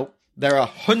no doubt there are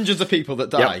hundreds of people that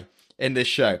die in this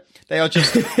show. They are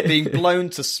just being blown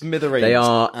to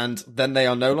smithereens. And then they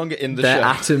are no longer in the show. Their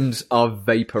atoms are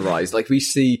vaporized. Like we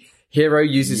see Hero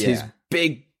uses his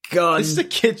big gun. This is a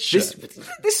kid's show.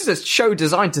 This is a show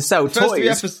designed to sell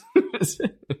toys.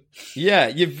 Yeah,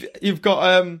 you've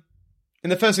got in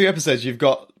the first 3 episodes you've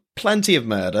got plenty of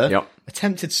murder,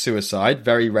 attempted suicide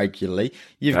very regularly.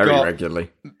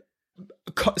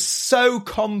 So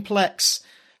complex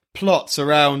plots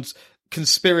around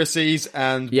conspiracies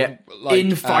and like,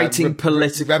 infighting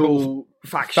political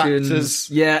factions.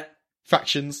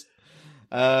 Factions.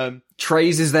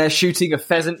 Trey's is there shooting a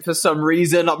pheasant for some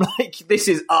reason. I'm like, this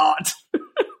is art.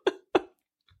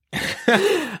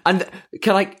 And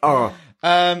can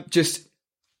I just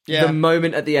the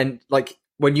moment at the end, like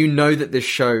when you know that this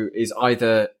show is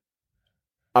either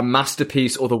a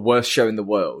masterpiece or the worst show in the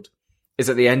world, is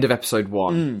at the end of episode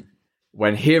 1,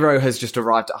 when Hero has just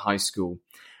arrived at high school,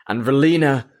 and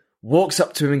Relina walks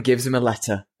up to him and gives him a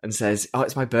letter and says, "Oh,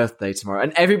 it's my birthday tomorrow,"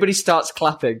 and everybody starts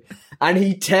clapping, and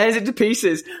he tears it to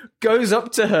pieces, goes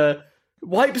up to her,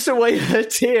 wipes away her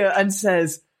tear, and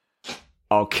says,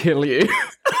 "I'll kill you," and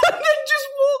then just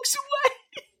walks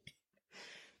away.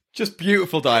 Just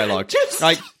beautiful dialogue.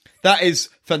 Like, that is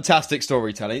fantastic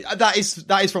storytelling. That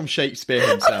is from Shakespeare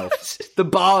himself. The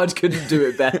bard couldn't do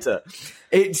it better.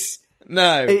 It's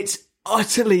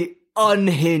utterly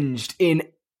unhinged in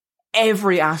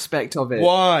every aspect of it.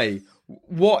 Why?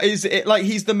 What is it? Like,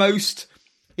 he's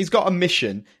got a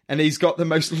mission, and he's got the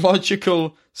most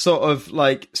logical sort of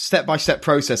like step-by-step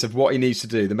process of what he needs to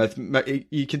do.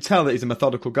 You can tell that he's a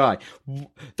methodical guy.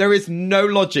 There is no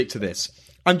logic to this.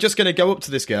 I'm just going to go up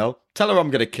to this girl, tell her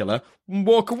I'm going to kill her, and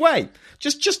walk away.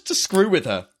 Just to screw with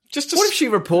her. What if she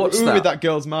reports that? With that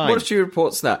girl's mind. What if she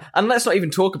reports that? And let's not even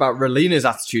talk about Relina's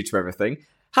attitude to everything.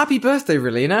 "Happy birthday,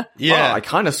 Relina." Yeah. "Oh, I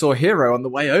kind of saw Hero on the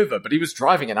way over, but he was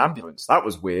driving an ambulance. That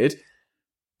was weird.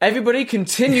 Everybody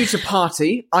continue to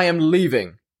party. I am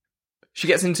leaving." She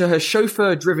gets into her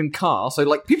chauffeur-driven car, so,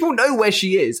 like, people know where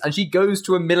she is, and she goes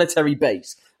to a military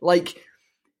base. Like,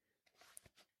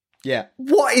 yeah.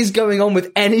 What is going on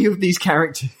with any of these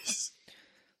characters?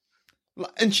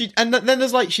 And then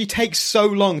there's like, she takes so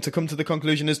long to come to the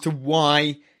conclusion as to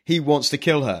why he wants to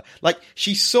kill her. Like,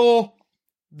 she saw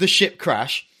the ship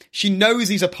crash. She knows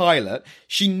he's a pilot.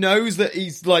 She knows that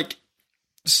he's like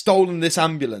stolen this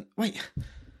ambulance. Wait,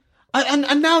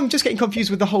 and now I'm just getting confused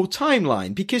with the whole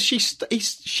timeline, because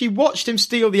she watched him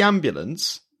steal the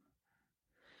ambulance.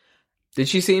 Did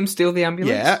she see him steal the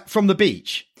ambulance? Yeah, from the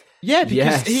beach. Yeah,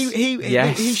 because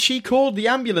Yes. she called the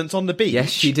ambulance on the beach. Yes,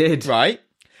 she did. Right.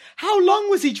 How long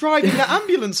was he driving that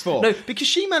ambulance for? No, because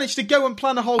she managed to go and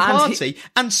plan a whole party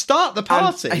and start the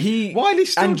party while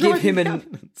he's still driving give him the an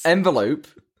ambulance. envelope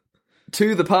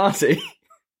to the party.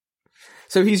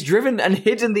 So he's driven and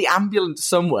hidden the ambulance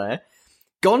somewhere,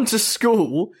 gone to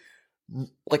school,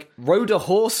 like rode a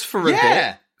horse for a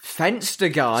bit, fenced a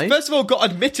guy. First of all, got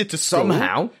admitted to school.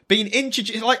 Somehow. Been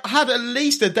introduced, like, had at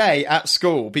least a day at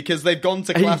school because they've gone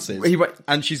to classes. He went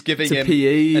and she's giving to him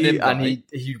PE, an invite. and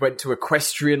he went to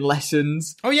equestrian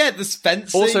lessons. Oh yeah, there's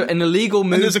fencing. Also, an illegal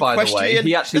move, by the way.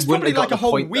 He actually wouldn't have gotten like a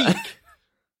whole point week. there.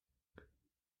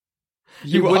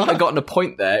 He wouldn't have gotten a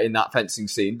point there in that fencing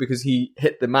scene because he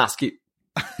hit the mask.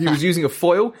 He was using a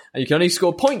foil, and you can only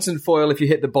score points in foil if you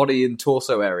hit the body and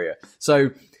torso area. So...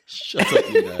 Shut up,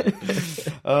 you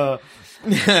know.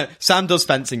 Sam does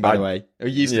fencing, by the way. Or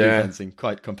used to do fencing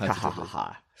quite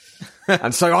competitively.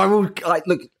 And so I will,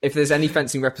 look, if there's any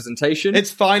fencing representation...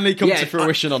 It's finally come to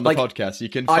fruition on the podcast. You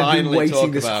can finally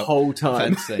talk this about whole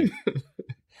time. fencing.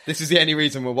 This is the only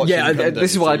reason we're watching Gundam,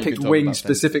 this is why I so picked Wing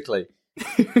specifically.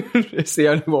 It's the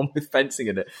only one with fencing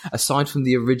in it, aside from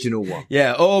the original one.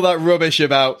 Yeah, all that rubbish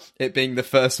about it being the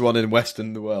first one in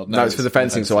Western the world. No, it's for the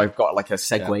fencing, so I've got like a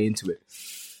segue into it.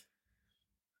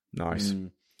 Nice.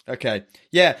 Okay.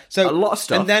 Yeah, so... a lot of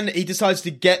stuff. And then he decides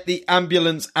to get the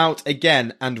ambulance out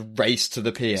again and race to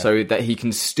the pier. So that he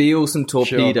can steal some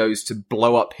torpedoes to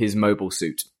blow up his mobile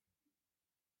suit.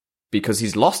 Because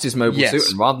he's lost his mobile suit,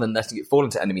 and rather than letting it fall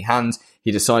into enemy hands,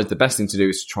 he decides the best thing to do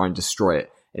is to try and destroy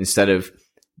it, instead of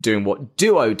doing what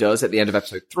Duo does at the end of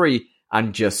episode 3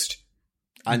 and just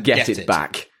get it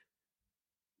back.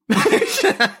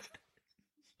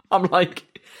 I'm like...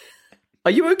 Are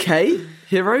you okay,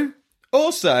 Hero?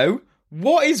 Also,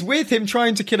 what is with him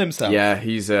trying to kill himself? Yeah,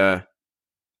 he's yeah.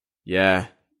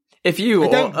 If you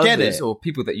or others or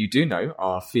people that you do know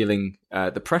are feeling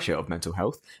the pressure of mental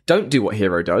health, don't do what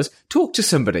Hero does. Talk to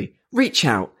somebody. Reach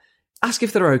out. Ask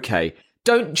if they're okay.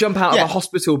 Don't jump out of a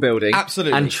hospital building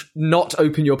and not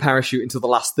open your parachute until the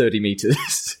last 30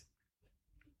 meters.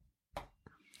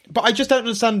 But I just don't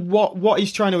understand what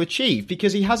he's trying to achieve,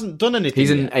 because he hasn't done anything.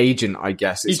 He's an agent, I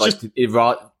guess. It's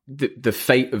the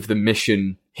fate of the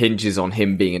mission hinges on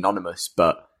him being anonymous,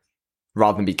 but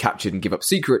rather than be captured and give up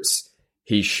secrets,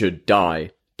 he should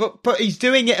die. But he's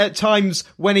doing it at times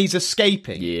when he's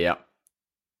escaping. Yeah.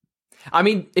 I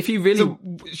mean, if you really... So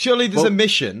surely there's a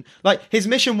mission. Like, his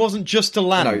mission wasn't just to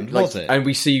land, was it? And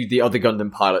we see the other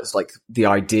Gundam pilots, like, the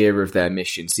idea of their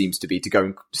mission seems to be to go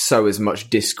and sow as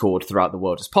much discord throughout the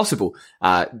world as possible.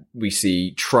 We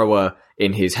see Troa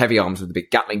in his heavy arms with a big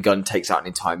Gatling gun takes out an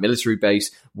entire military base.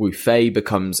 Wu Fei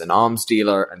becomes an arms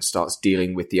dealer and starts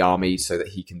dealing with the army so that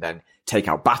he can then take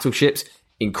out battleships.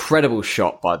 Incredible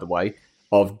shot, by the way,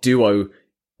 of Duo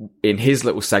in his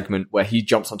little segment where he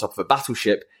jumps on top of a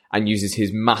battleship and uses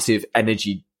his massive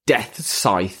energy death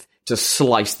scythe to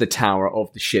slice the tower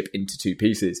of the ship into two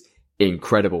pieces.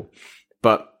 Incredible.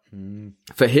 But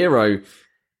for Hero,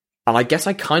 and I guess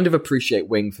I kind of appreciate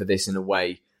Wing for this in a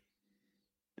way,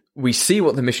 we see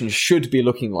what the mission should be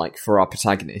looking like for our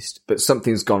protagonist, but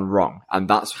something's gone wrong. And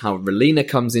that's how Relina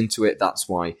comes into it. That's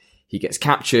why he gets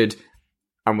captured.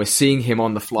 And we're seeing him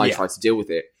on the fly try to deal with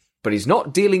it. But he's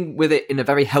not dealing with it in a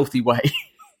very healthy way.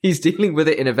 He's dealing with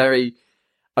it in a very,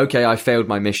 okay, I failed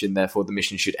my mission, therefore the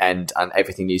mission should end and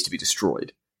everything needs to be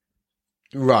destroyed.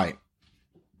 Right.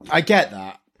 I get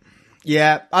that.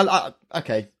 Yeah,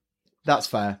 okay. That's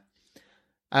fair.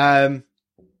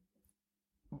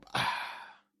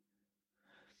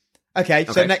 Okay,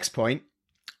 so next point.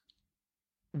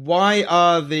 Why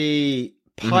are the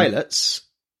pilots,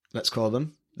 let's call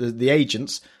them, the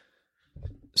agents,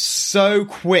 so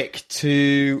quick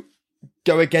to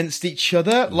go against each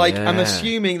other? Like, I'm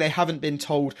assuming they haven't been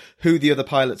told who the other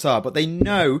pilots are, but they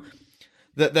know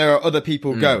that there are other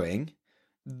people going.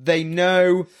 They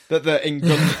know that they're in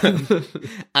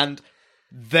Gundam, and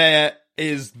there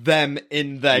is them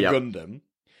in their Gundam.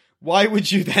 Why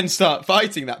would you then start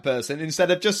fighting that person instead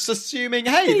of just assuming,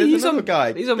 hey, there's another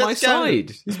guy. He's on my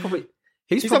side. He's probably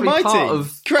part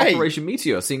of Operation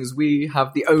Meteor, seeing as we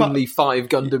have the only 5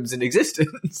 Gundams in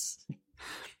existence.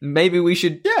 Maybe we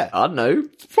should, I don't know.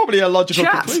 Probably a logical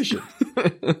conclusion.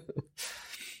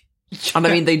 And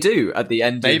I mean, they do at the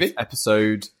end of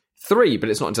episode 3, but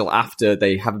it's not until after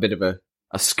they have a bit of a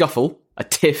scuffle, a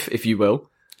tiff, if you will.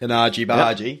 An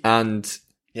argy-bargy. And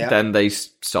then they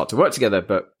start to work together.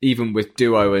 But even with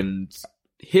Duo and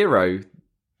Hero,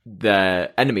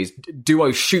 they're enemies.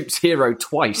 Duo shoots Hero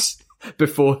twice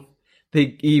before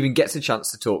he even gets a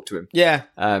chance to talk to him. Yeah.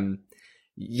 And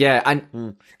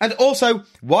also,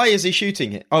 why is he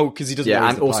shooting it? Oh, because he doesn't know he's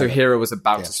and the also pilot. Hero was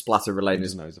about to splatter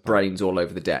Relina's brains all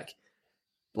over the deck.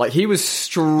 Like, he was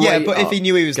straight but if he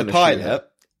knew he was the pilot,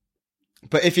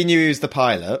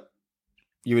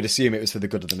 you would assume it was for the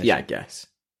good of the mission. Yeah, I guess.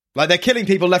 Like, they're killing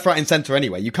people left, right, and centre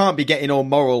anyway. You can't be getting all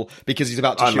moral because he's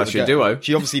about to shoot a girl. Duo.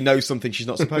 She obviously knows something she's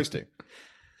not supposed to.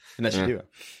 Unless you do it.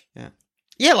 Yeah.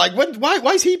 Yeah, like, why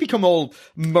has he become all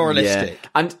moralistic? Yeah.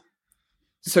 And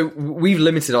so we've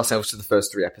limited ourselves to the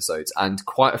first 3 episodes, and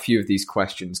quite a few of these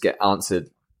questions get answered.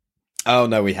 Oh,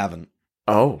 no, we haven't.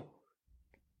 Oh.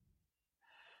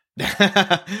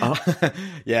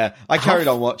 Yeah, I carried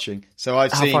on watching. So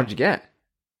I've seen... How far did you get?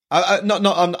 Not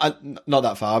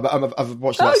that far, but I've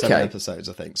watched about 7 episodes,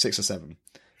 I think, 6 or 7.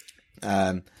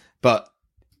 But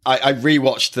I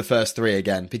rewatched the first 3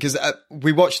 again because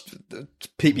we watched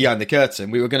Peek Behind the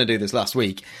Curtain. We were going to do this last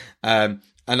week, and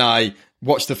I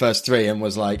watched the first 3 and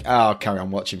was like, I'll carry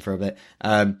on watching for a bit.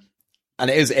 And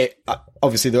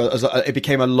obviously it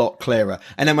became a lot clearer.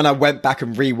 And then when I went back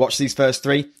and rewatched these first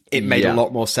 3, it made a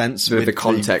lot more sense with the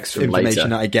context from information later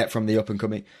that I get from the up and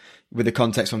coming, with the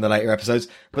context from the later episodes.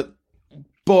 But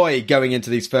boy, going into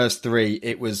these first 3,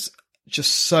 it was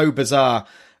just so bizarre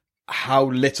how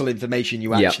little information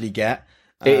you actually get.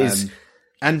 It is.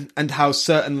 And how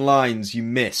certain lines you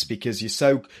miss because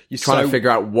you're trying to figure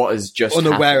out what has just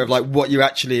unaware happened. of like what you're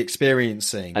actually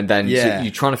experiencing. And then you're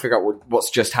trying to figure out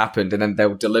what's just happened, and then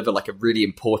they'll deliver like a really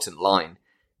important line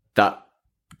that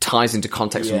ties into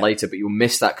context from later, but you'll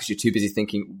miss that because you're too busy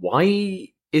thinking, why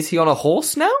is he on a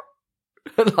horse now?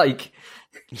 Like,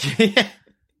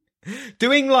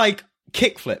 doing like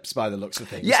kickflips by the looks of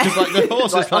things. Yeah, because like the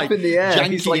horse is like up in the air. janky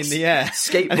He's like in the air,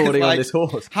 skateboarding on this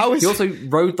horse. He also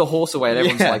rode the horse away, and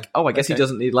everyone's like, "Oh, I guess he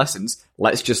doesn't need lessons.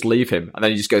 Let's just leave him." And then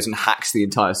he just goes and hacks the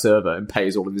entire server and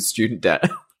pays all of his student debt.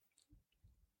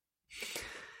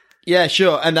 Yeah,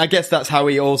 sure, and I guess that's how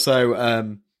he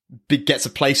also gets a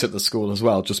place at the school as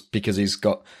well, just because he's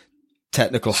got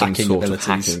technical hacking abilities,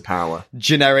 hacking power,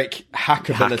 generic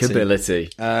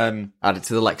hackability. Add it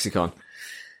to the lexicon.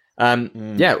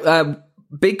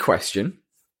 Big question,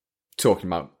 talking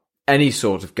about any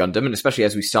sort of Gundam, and especially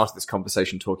as we started this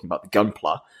conversation talking about the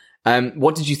Gunpla,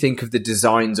 what did you think of the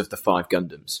designs of the 5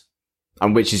 Gundams?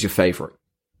 And which is your favourite?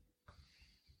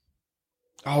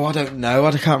 Oh, I don't know.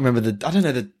 I can't remember I don't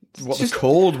know what they're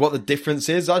called, what the difference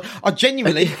is. I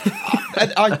genuinely,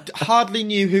 I hardly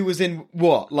knew who was in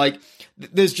what. Like,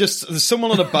 there's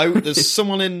someone on a boat, there's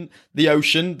someone in the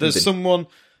ocean, there's someone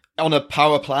on a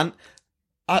power plant.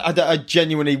 I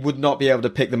genuinely would not be able to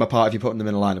pick them apart if you put them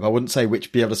in a lineup. I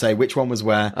wouldn't be able to say which one was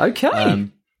where. Okay. I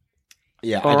don't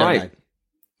know.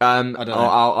 I don't know.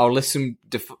 I'll listen.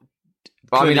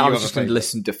 I was just going to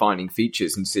listen defining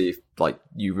features and see if like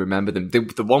you remember them.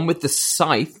 The one with the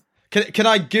scythe. Can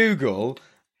I Google?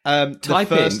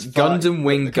 Type in Gundam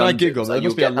Wing Gundam. Can I Google? There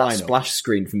must be a lineup. Splash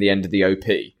screen from the end of the OP,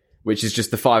 which is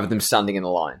just the 5 of them standing in a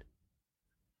line.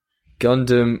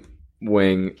 Gundam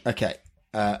Wing. Okay.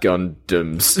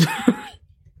 Gundams.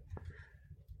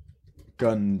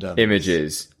 Gundam.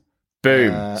 Images.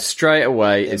 Boom. Straight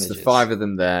away, images. It's the 5 of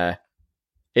them there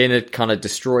in a kind of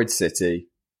destroyed city.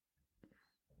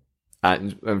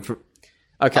 And from,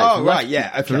 okay. Oh, from right, left,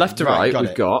 yeah. Okay. From left to right,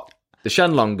 we've got the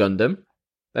Shenlong Gundam.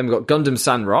 Then we've got Gundam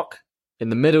Sandrock. In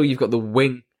the middle, you've got the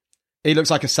Wing. He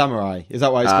looks like a samurai. Is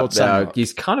that why he's called Sandrock?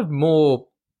 He's kind of more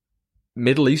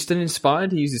Middle Eastern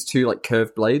inspired. He uses 2 like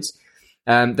curved blades.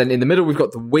 Then in the middle, we've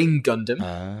got the Wing Gundam,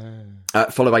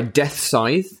 followed by Death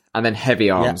Scythe, and then Heavy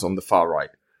Arms on the far right.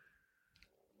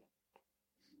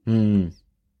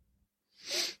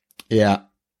 Yeah.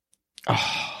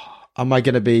 Oh, am I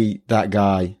going to be that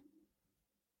guy?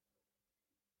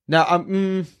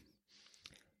 No,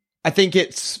 I think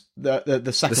it's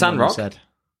the second the one you said.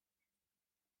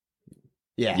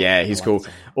 Yeah, he's cool.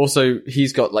 Also,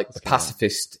 he's got like the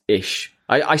pacifist-ish.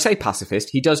 I say pacifist.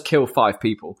 He does kill 5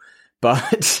 people,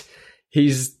 but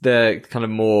he's the kind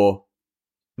of more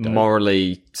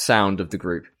morally sound of the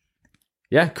group.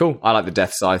 Yeah, cool. I like the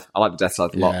Death Scythe. I like the Death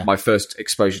Scythe a lot. My first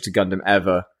exposure to Gundam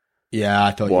ever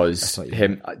was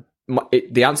him.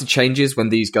 The answer changes when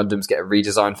these Gundams get a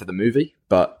redesign for the movie,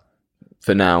 but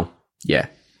for now, yeah.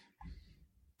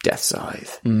 Death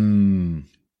Scythe.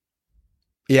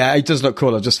 Yeah, it does look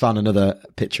cool. I just found another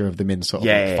picture of them in sort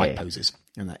of fight poses,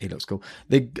 and that he looks cool.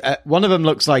 One of them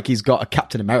looks like he's got a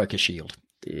Captain America shield.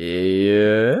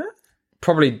 Yeah,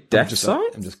 probably Death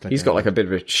Scythe. He's got like a bit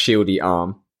of a shieldy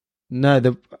arm.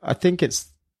 No, I think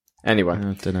it's. Anyway,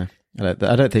 I don't know. I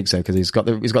don't think so because he's got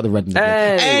the red.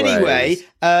 Anyway,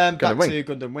 back to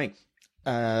Gundam Wing.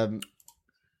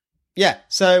 Yeah.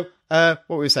 So what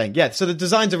were we saying? Yeah. So the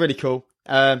designs are really cool.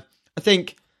 I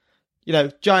think.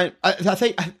 Giant. I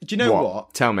think. Do you know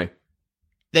what? Tell me.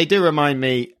 They do remind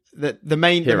me that the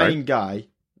main guy,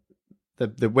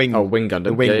 the Wing. Oh, Wing Gundam.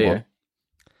 The Wing one.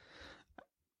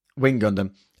 Wing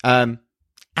Gundam.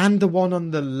 And the one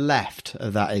on the left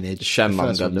of that image,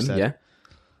 Shenlong Gundam.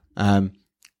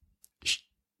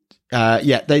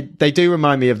 Yeah. They do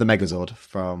remind me of the Megazord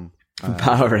from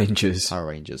Power Rangers.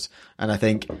 And I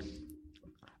think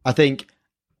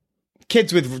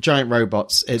kids with giant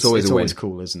robots, it's always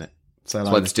cool, isn't it? So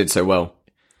that's why this did so well.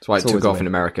 That's why it took off in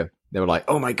America. They were like,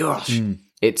 "Oh my gosh,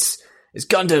 it's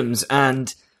Gundams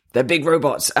and they're big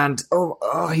robots and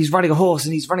oh, he's riding a horse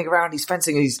and he's running around, he's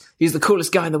fencing, and he's the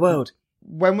coolest guy in the world."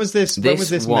 When was this? When was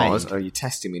this made? Oh, you're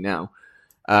testing me now.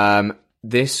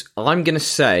 This I'm going to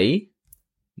say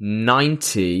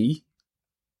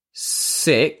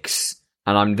 96,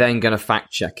 and I'm then going to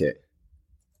fact check it.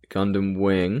 Gundam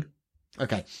Wing.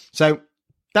 Okay, so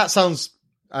that sounds.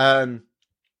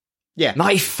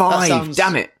 95.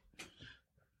 Damn it.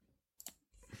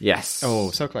 Yes.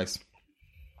 Oh, so close.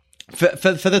 For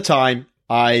the time,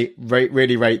 I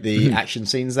really rate the action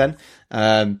scenes then,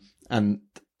 and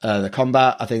the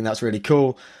combat. I think that's really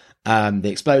cool. The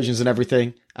explosions and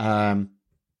everything.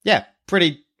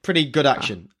 Pretty good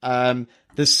action.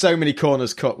 There's so many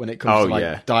corners cut when it comes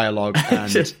to dialogue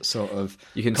and sort of.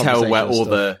 You can tell where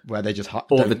where they just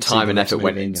all the time and effort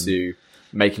went into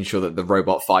making sure that the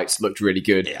robot fights looked really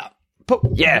good. Yeah. But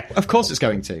of course it's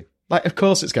going to. Of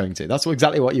course it's going to. That's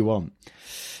exactly what you want.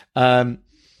 In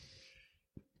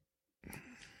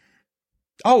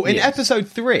episode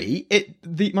 3,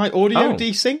 my audio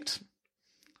desynced.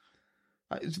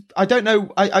 I don't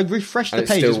know. I refreshed the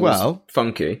page as well.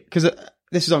 Funky. Because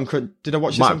this is on Crunchy. Did I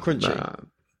watch this on Crunchy?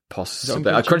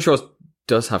 Possibly. Crunchyroll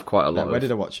does have quite a lot Where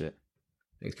did I watch it?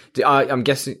 I'm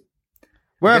guessing...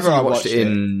 Wherever I watched it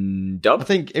in dub? I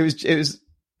think it was...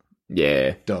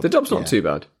 Yeah. Dub. The dub's not too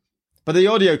bad. But the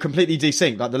audio completely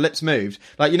desynced. Like, the lips moved.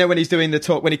 Like, when he's doing the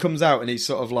talk, when he comes out and he's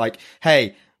sort of like,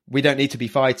 hey, we don't need to be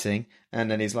fighting. And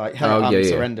then he's like, hey, I'm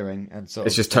surrendering. And sort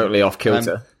it's just totally off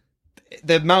kilter.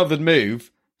 The mouth would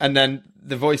move and then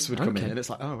the voice would come in. And it's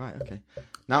like, oh, right, okay.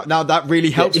 Now that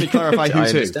really helps me clarify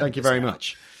who's who. Thank you very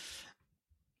much.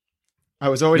 I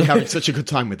was already having such a good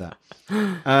time with that.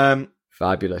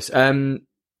 Fabulous.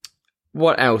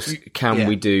 What else can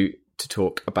we do to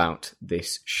talk about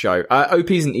this show?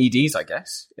 OPs and EDs, I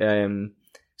guess.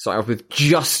 Start off with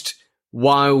just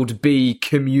Wild Bee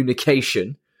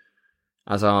Communication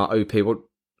as our OP. Wild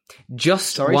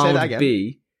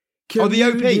Bee. Oh, the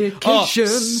OP. Oh,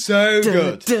 so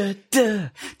good.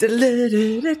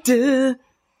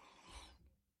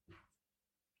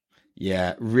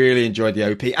 Yeah, really enjoyed the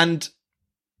OP. And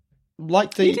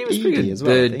like the ED as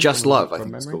well. The Just Love, I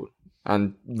think it's called.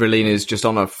 And Relina's just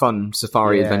on a fun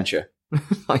safari adventure.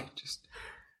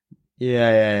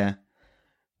 Yeah.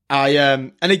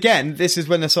 And again, this is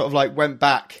when they sort of went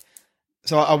back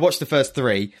So I watched the first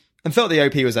 3 and thought the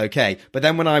OP was okay. But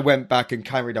then when I went back and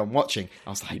carried on watching,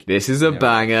 I was like, this is a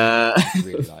banger. I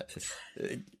really like this.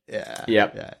 Yeah.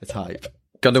 Yep. Yeah, it's hype.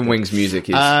 Gundam Wing's music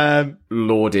is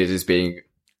lauded as being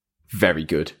very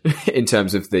good in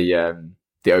terms of the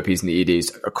OPs and the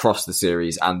EDs across the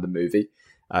series and the movie.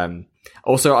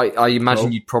 Also, I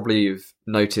imagine you'd probably have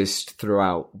noticed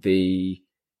throughout the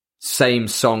same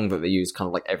song that they use kind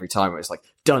of like every time, where it's like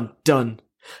dun dun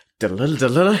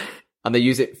da-la-la-la-la, and they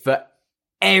use it for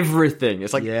everything.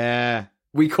 It's like, yeah,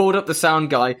 we called up the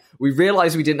sound guy, we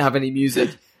realized we didn't have any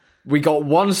music, we got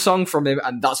one song from him,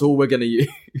 and that's all we're going to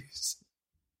use.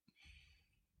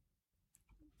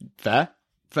 Fair.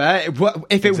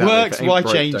 If it works, why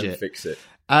change it? Fix it.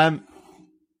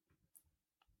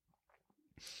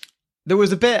 There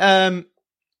was a bit.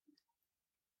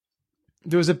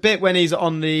 There was a bit when he's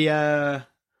on the.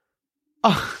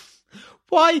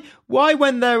 Why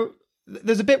when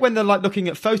there's a bit when they're like looking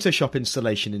at Photoshop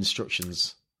installation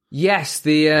instructions. Yes,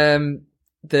 the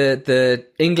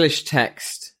English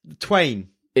text Twain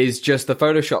is just the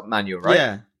Photoshop manual, right?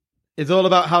 Yeah, it's all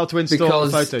about how to install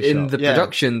because Photoshop. In the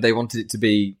production, they wanted it to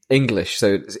be English,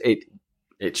 so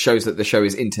it shows that the show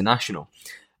is international.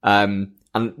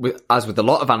 As with a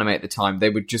lot of anime at the time, they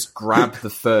would just grab the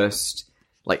first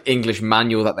like English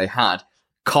manual that they had,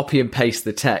 copy and paste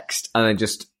the text, and then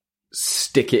just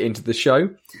stick it into the show.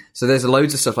 So there's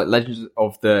loads of stuff like Legends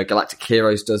of the Galactic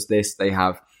Heroes does this. They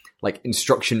have like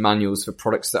instruction manuals for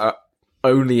products that are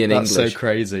only in English. That's so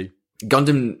crazy.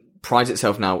 Gundam prides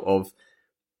itself now of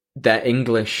their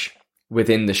English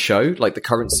within the show, like the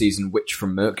current season, Witch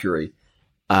from Mercury.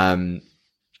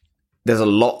 There's a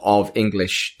lot of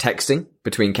English texting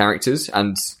between characters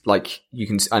and like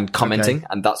and commenting,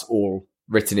 and that's all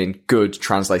written in good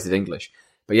translated English.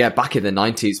 But yeah, back in the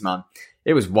 90s, man,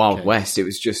 it was Wild West. It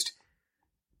was just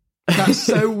that's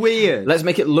so weird. Let's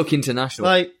make it look international.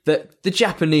 Like the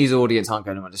Japanese audience aren't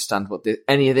going to understand what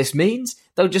any of this means.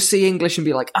 They'll just see English and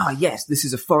be like, yes, this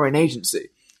is a foreign agency.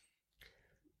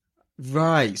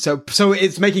 Right. So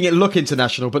it's making it look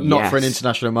international, but not for an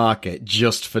international market,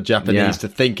 just for Japanese to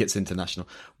think it's international.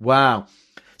 Wow.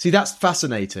 See, that's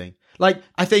fascinating. Like,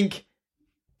 I think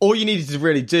all you needed to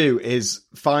really do is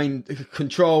get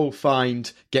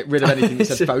rid of anything that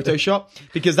said Photoshop,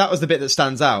 because that was the bit that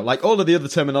stands out. Like all of the other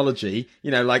terminology,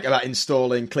 like about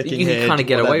installing, clicking here. You can kind of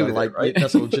get away with it, right?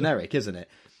 That's all generic, isn't it?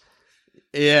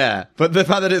 Yeah, but the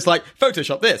fact that it's like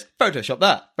Photoshop this, Photoshop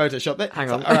that, Photoshop that.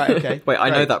 Hang on. Like, all right, okay. Wait, I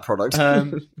know that product.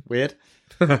 Weird.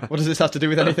 What does this have to do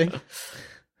with anything?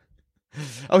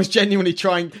 I was genuinely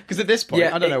trying, because at this point,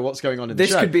 I don't know what's going on in the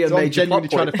show. This could be a major I'm genuinely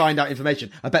plot point. trying to find out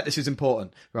information. I bet this is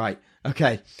important. Right.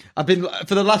 Okay.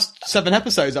 For the last 7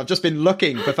 episodes, I've just been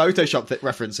looking for Photoshop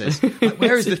references. Like,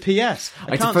 where is the PS?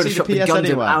 I can't see the PS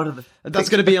anywhere. Out of That's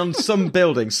going to be on some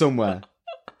building somewhere.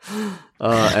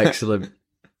 Oh, excellent.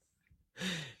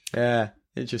 Yeah,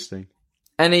 interesting.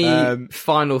 Any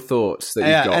final thoughts that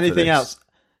you've got? Anything for this?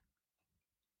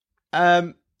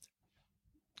 else?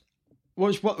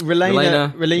 What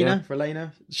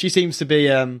Relena? She seems to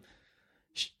be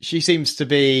she seems to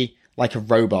be like a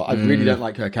robot. I really don't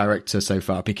like her character so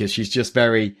far, because she's just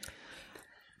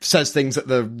says things at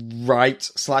the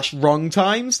right/wrong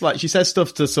times. Like she says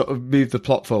stuff to sort of move the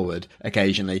plot forward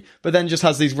occasionally, but then just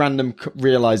has these random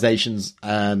realizations.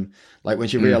 Like when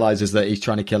she realizes that he's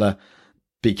trying to kill her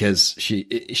because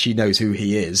she knows who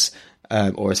he is,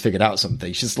 or has figured out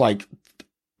something. She's like,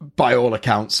 by all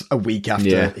accounts, a week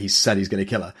after he said he's going to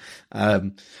kill her.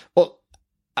 And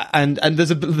there's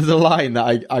a line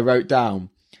that I wrote down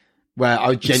where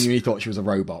I genuinely thought she was a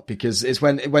robot, because it's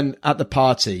when at the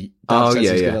party, Dad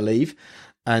says he's going to leave,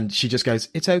 and she just goes,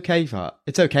 "It's okay, Father.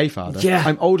 It's okay, Father. Yeah.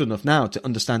 I'm old enough now to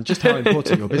understand just how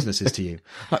important your business is to you."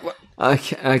 Like,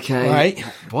 Okay. Right.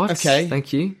 What? Okay.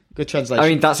 Thank you. Good translation. I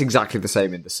mean, that's exactly the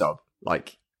same in the sub.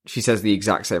 Like, she says the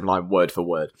exact same line, word for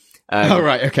word.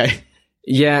 Right. Okay.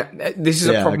 Yeah, this is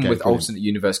a problem with brilliant. alternate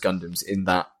universe Gundams, in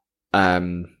that,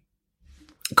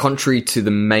 contrary to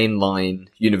the mainline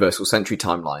Universal Century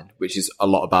timeline, which is a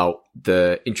lot about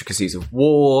the intricacies of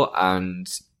war and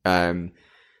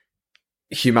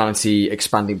humanity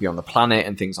expanding beyond the planet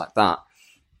and things like that,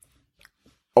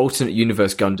 alternate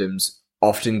universe Gundams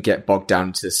often get bogged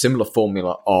down to a similar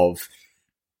formula of,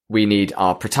 we need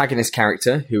our protagonist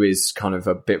character, who is kind of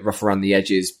a bit rough around the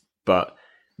edges, but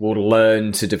will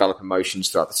learn to develop emotions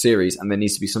throughout the series, and there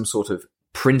needs to be some sort of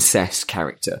princess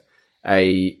character,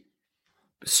 a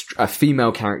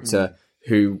female character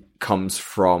who comes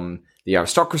from the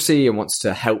aristocracy and wants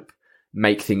to help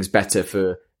make things better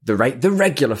for the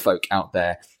regular folk out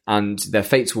there, and their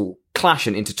fates will clash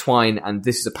and intertwine, and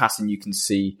this is a pattern you can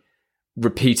see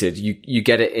repeated. You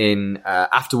get it in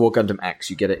After War Gundam X,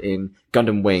 you get it in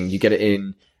Gundam Wing, you get it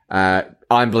in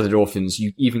Iron Blooded Orphans,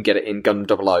 you even get it in Gundam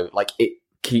 00. Like, it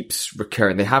keeps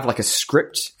recurring. They have like a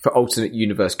script for Alternate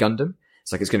Universe Gundam.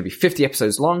 It's like, it's going to be 50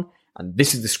 episodes long, and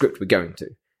this is the script we're going to.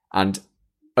 And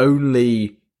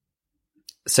only,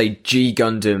 say, G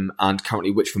Gundam and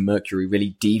currently Witch from Mercury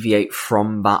really deviate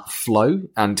from that flow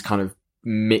and kind of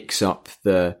mix up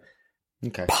the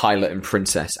pilot and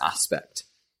princess aspect.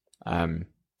 And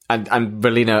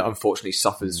Relina unfortunately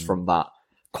suffers from that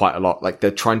quite a lot. Like,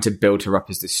 they're trying to build her up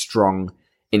as this strong,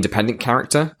 independent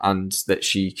character, and that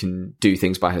she can do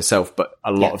things by herself, but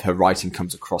a lot of her writing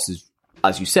comes across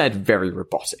as you said, very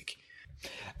robotic.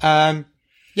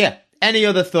 Any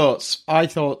other thoughts? I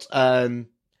thought,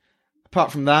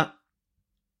 apart from that,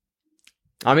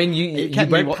 I mean, you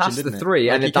went past the 3,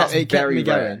 and that's very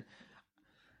rare.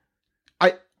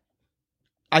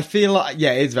 I feel like,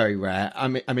 it is very rare. I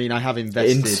mean, I have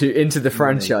invested into the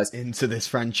franchise, into this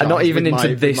franchise, and not even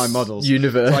into this my models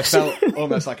universe. So I felt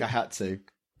almost like I had to.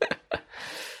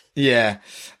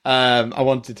 I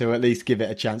wanted to at least give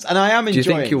it a chance, and I am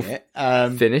enjoying it.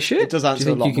 Finish it? It does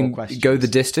answer a lot more questions. Go the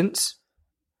distance?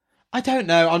 I don't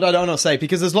know. I don't want to say,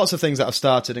 because there's lots of things that I've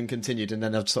started and continued, and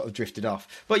then I've sort of drifted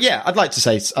off. But yeah, I'd like to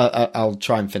say I'll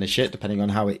try and finish it, depending on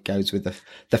how it goes with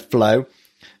the flow,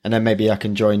 and then maybe I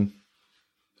can join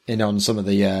in on some of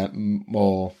the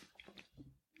more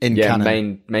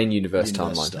canon main universe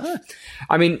timeline stuff.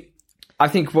 I mean, I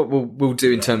think what we'll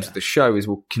do in terms of the show is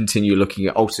we'll continue looking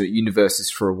at alternate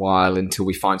universes for a while until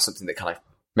we find something that kind of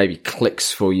maybe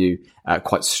clicks for you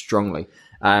quite strongly.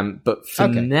 But for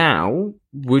now,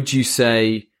 would you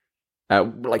say,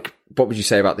 what would you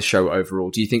say about the show overall?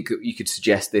 Do you think that you could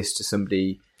suggest this to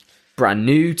somebody brand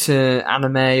new to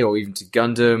anime or even to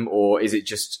Gundam, or is it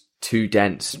just too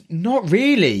dense? Not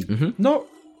really. Mm-hmm.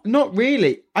 Not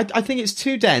really. I think it's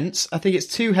too dense. I think it's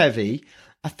too heavy.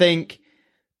 I think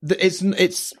that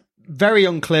it's very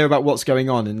unclear about what's going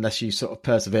on unless you sort of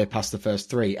persevere past the first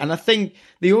 3. And I think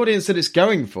the audience that it's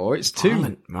going for, it's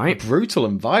too violent, brutal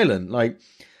and violent. Like,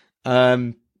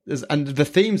 and the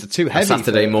themes are too heavy.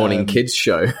 Saturday morning kids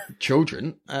show.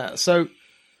 Children. So,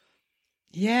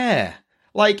 yeah.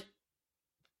 Like,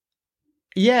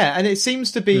 yeah, and it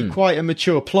seems to be quite a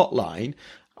mature plot line.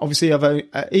 Obviously,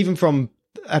 even from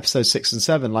episode 6 and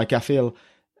 7, like, I feel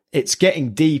it's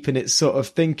getting deep and it's sort of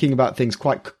thinking about things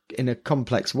quite in a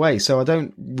complex way. So I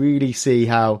don't really see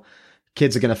how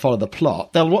kids are going to follow the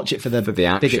plot. They'll watch it for the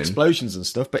big explosions and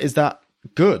stuff, but is that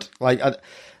good? Like,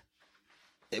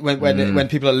 when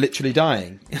people are literally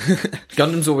dying.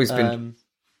 Gundam's always been...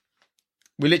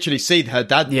 we literally see her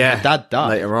dad die.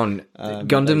 Later on.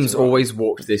 Gundam's always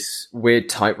walked this weird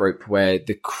tightrope where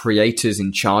the creators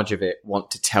in charge of it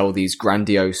want to tell these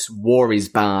grandiose, war is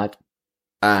bad,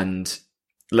 and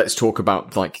let's talk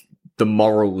about like the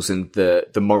morals and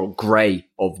the moral grey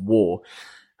of war.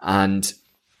 And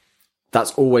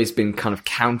that's always been kind of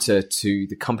counter to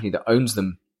the company that owns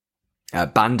them,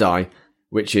 Bandai,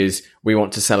 which is, we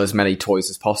want to sell as many toys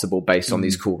as possible based on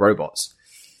these cool robots.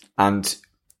 And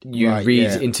you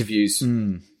read interviews.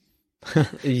 Maybe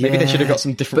they should have got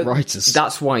some different writers.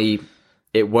 That's why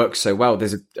it works so well.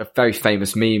 There's a very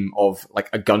famous meme of like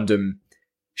a Gundam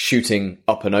shooting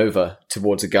up and over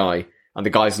towards a guy, and the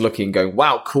guy's looking, going,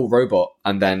 wow, cool robot.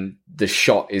 And then the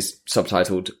shot is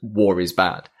subtitled, war is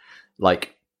bad.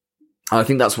 Like, I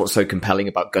think that's what's so compelling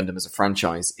about Gundam as a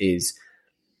franchise, is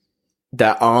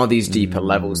there are these deeper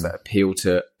levels that appeal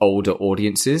to older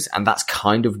audiences, and that's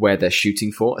kind of where they're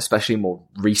shooting for, especially more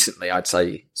recently, I'd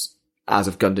say, as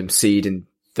of Gundam Seed in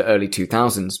the early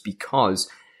 2000s, because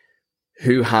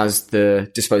who has the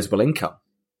disposable income?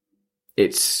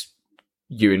 It's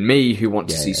you and me who want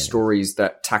to see stories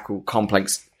that tackle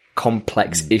complex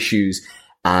issues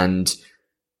and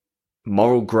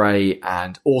moral grey,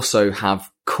 and also have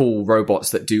cool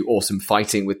robots that do awesome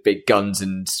fighting with big guns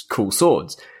and cool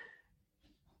swords.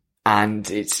 And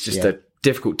it's just a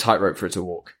difficult tightrope for it to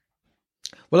walk.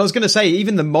 Well, I was going to say,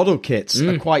 even the model kits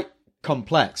are quite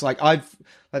complex. Like,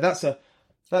 that's a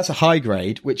high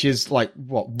grade, which is like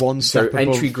one step above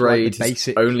entry grade, like, the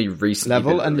basic only recently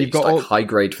level, and you've got like high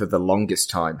grade for the longest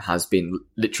time has been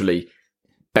literally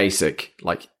basic,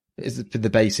 like is the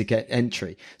basic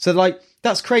entry. So like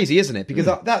that's crazy, isn't it? Because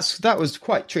that was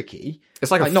quite tricky.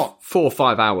 It's like a not 4 or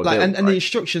 5 hour build, and the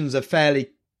instructions are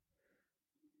fairly.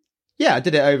 Yeah, I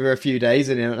did it over a few days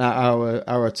in an hour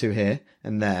or two here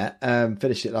and there.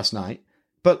 Finished it last night,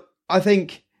 but I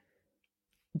think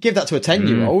give that to a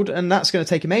 10-year-old, and that's going to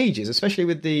take him ages, especially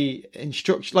with the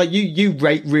instruction. Like you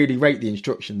really rate the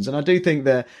instructions, and I do think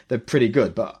they're pretty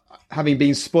good. But having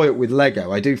been spoilt with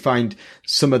Lego, I do find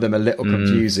some of them a little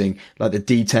confusing. Like the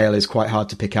detail is quite hard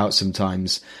to pick out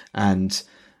sometimes, and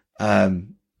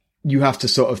you have to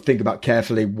sort of think about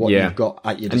carefully what you've got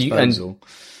at your disposal.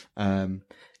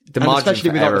 The margin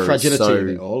especially for without error the fragility so, of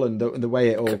it all, and the way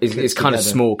it all it's kind of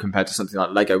small compared to something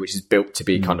like Lego, which is built to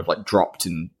be kind of like dropped,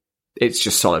 and it's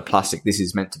just solid plastic. This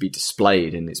is meant to be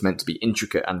displayed, and it's meant to be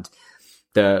intricate. And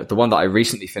the one that I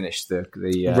recently finished, the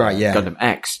Gundam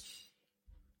X,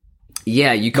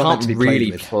 you can't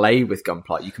really play with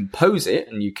Gunpla. You can pose it,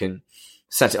 and you can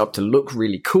set it up to look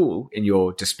really cool in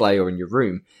your display or in your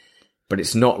room, but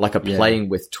it's not like a playing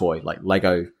with toy like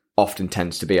Lego often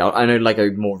tends to be. I know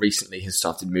Lego more recently has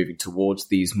started moving towards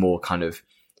these more kind of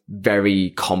very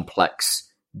complex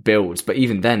builds, but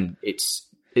even then it's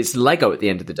Lego at the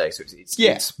end of the day, so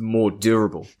it's more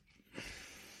durable.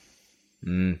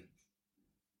 Yeah.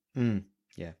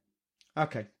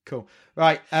 Okay, cool.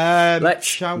 Right,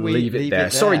 shall we leave it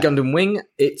there? Sorry, Gundam Wing,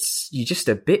 you're just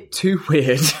a bit too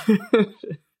weird.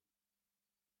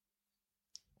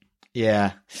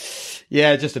 Yeah,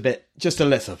 just a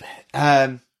little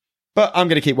bit. But I'm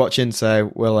going to keep watching, so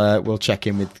we'll check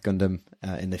in with Gundam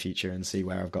in the future and see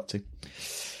where I've got to.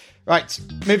 Right,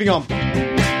 moving on.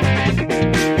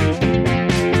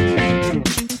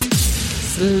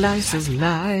 Slice of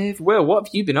life. Well, what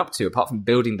have you been up to apart from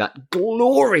building that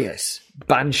glorious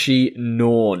Banshee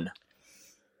Norn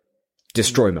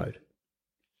destroy mode?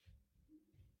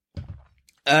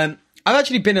 I've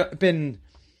actually been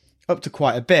up to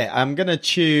quite a bit. I'm going to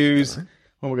choose...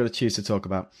 What we're going to choose to talk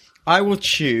about. I will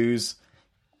choose,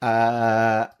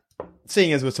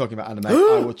 seeing as we're talking about anime,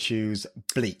 I will choose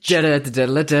Bleach. So I've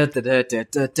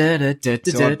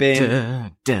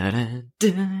been...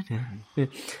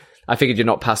 I figured you're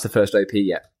not past the first OP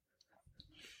yet.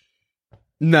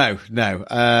 No.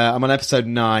 I'm on episode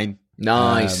 9.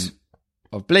 Nice.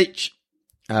 Of Bleach.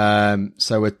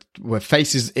 So we're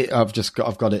faces... I've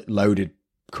got it loaded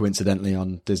coincidentally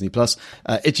on Disney Plus.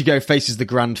 Ichigo faces the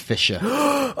Grand Fisher.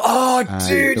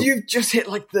 Dude, you've just hit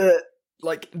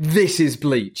this is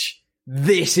Bleach.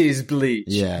 This is Bleach.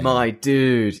 Yeah. My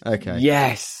dude. Okay.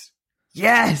 Yes.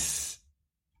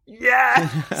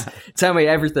 Tell me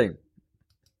everything.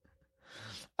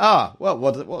 Well,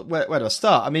 where do I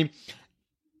start? I mean,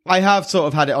 I have sort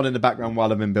of had it on in the background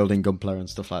while I've been building Gunpla and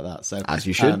stuff like that. So as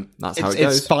you should. That's how it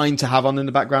goes. It's fine to have on in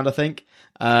the background, I think.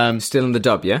 Still in the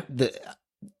dub, yeah?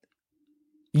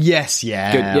 Yes,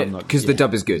 yeah. Good, yeah, because the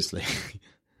dub is good.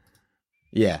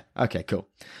 Yeah, okay, cool.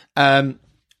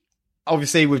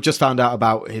 Obviously, we've just found out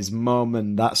about his mum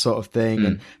and that sort of thing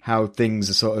and how things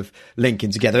are sort of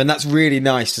linking together. And that's really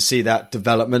nice to see that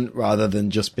development rather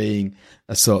than just being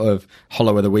a sort of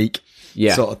hollow of the week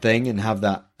sort of thing, and have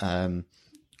that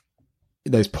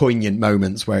those poignant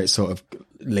moments where it sort of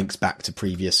links back to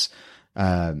previous,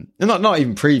 not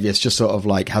even previous, just sort of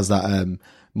like has that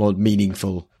more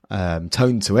meaningful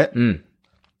tone to it.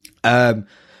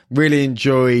 Really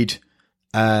enjoyed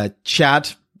Chad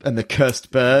and the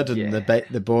cursed bird and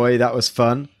the boy. That was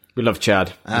fun. We love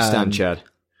Chad. We stand Chad.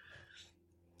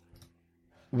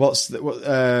 What's the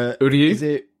Uryu? Is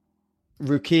it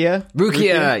Rukia?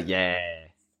 Rukia,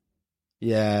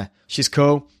 yeah. She's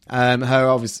cool.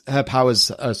 Her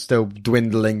powers are still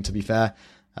dwindling, to be fair.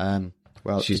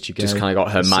 She's just kind of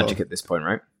got her magic at this point,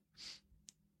 right?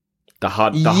 The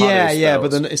hard but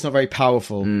then it's not very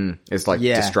powerful. It's like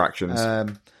distractions.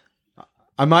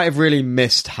 I might have really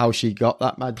missed how she got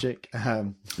that magic.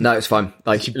 No, it's fine.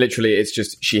 Like literally, it's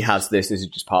just she has this. This is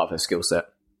just part of her skill set.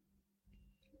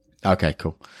 Okay,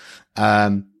 cool.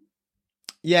 The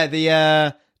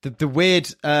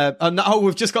weird.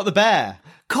 We've just got the bear.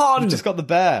 Con. We've just got the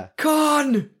bear.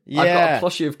 Con. Yeah, I've got a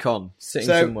plushie of Con sitting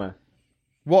somewhere.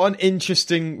 What an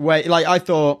interesting way. Like, I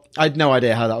thought, I had no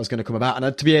idea how that was going to come about.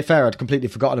 And to be fair, I'd completely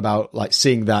forgotten about, like,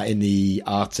 seeing that in the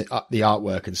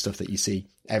artwork and stuff that you see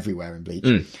everywhere in Bleach.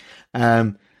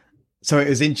 So it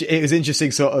was interesting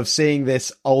sort of seeing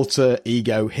this alter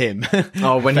ego him.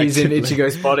 Oh, when he's in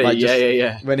Ichigo's body.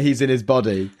 Like when he's in his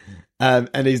body.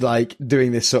 And he's like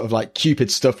doing this sort of like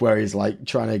Cupid stuff where he's like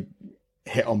trying to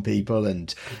hit on people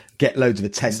and get loads of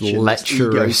attention.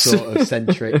 Ego sort of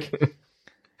centric.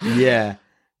 Yeah.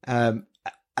 And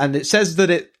it says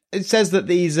that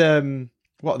these,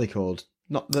 what are they called?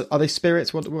 Are they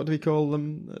spirits? What do we call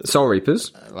them? Soul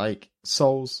Reapers? Like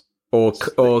souls? Or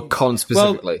Con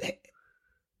specifically?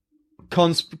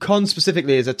 Well, Con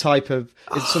specifically is a type of,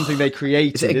 it's something they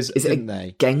created, didn't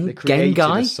they? Gengai?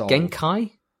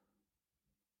 Genkai?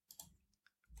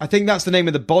 I think that's the name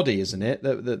of the body, isn't it?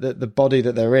 The body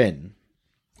that they're in.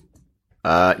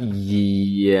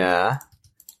 Yeah.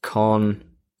 Con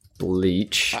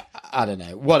Bleach. I don't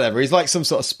know. Whatever. He's like some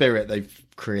sort of spirit they've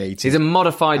created. He's a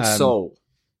modified soul.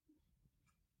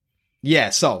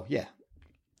 Yeah, soul. Yeah.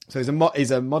 So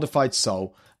he's a modified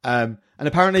soul. And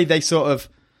apparently they sort of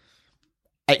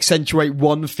accentuate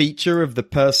one feature of the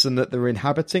person that they're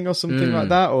inhabiting or something like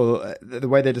that. Or the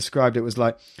way they described it was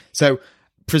like, so,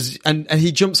 and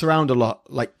he jumps around a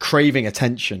lot, like craving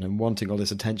attention and wanting all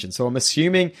this attention. So I'm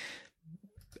assuming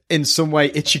in some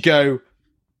way Ichigo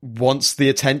wants the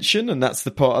attention, and that's the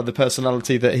part of the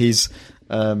personality that he's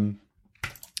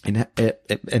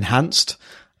enhanced.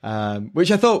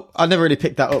 Which I never really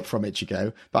picked that up from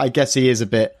Ichigo, but I guess he is a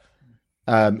bit.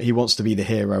 He wants to be the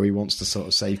hero. He wants to sort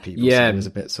of save people. Yeah, so he was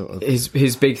a bit sort of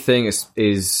his big thing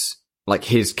is like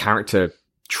his character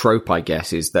trope. I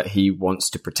guess is that he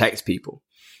wants to protect people,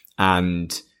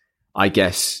 and I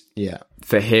guess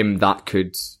for him that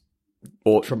could.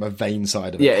 Or from a vain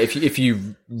side of it. Yeah, if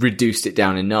you reduced it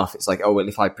down enough, it's like, oh, well,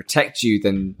 if I protect you,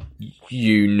 then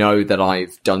you know that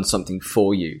I've done something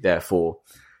for you. Therefore,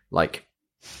 like,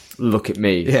 look at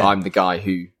me. Yeah. I'm the guy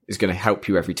who is going to help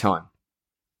you every time.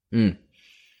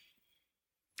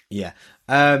 Yeah.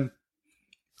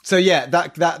 So yeah,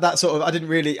 that sort of,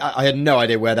 I had no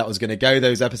idea where that was going to go,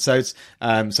 those episodes.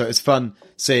 So it's fun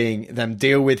seeing them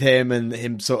deal with him and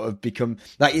him sort of become,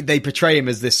 like, they portray him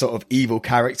as this sort of evil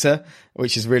character,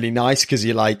 which is really nice because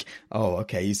you're like, oh,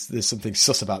 okay, there's something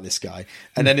sus about this guy.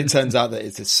 And then it turns out that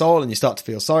it's his soul and you start to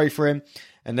feel sorry for him.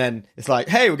 And then it's like,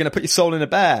 hey, we're going to put your soul in a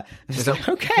bear. And it's like,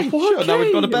 okay, sure, now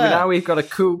we've got a bear. Now we've got a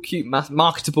cool, cute,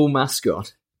 marketable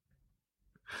mascot.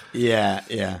 Yeah,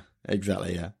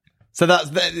 exactly, yeah. So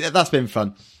that's been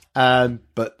fun.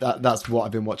 But that's what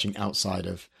I've been watching outside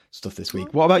of stuff this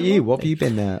week. What about you? What have you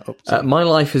been up to? My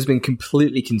life has been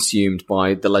completely consumed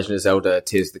by The Legend of Zelda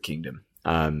Tears of the Kingdom.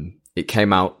 It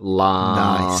came out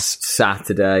last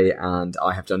Saturday, and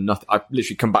I have done nothing. I've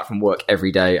literally come back from work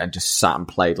every day and just sat and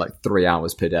played like 3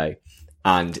 hours per day.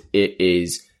 And it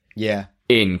is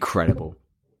incredible.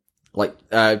 Like,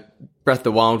 Breath of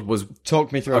the Wild was...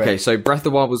 Talk me through it. Okay, so Breath of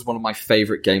the Wild was one of my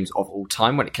favourite games of all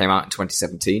time when it came out in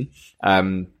 2017.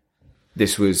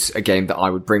 This was a game that I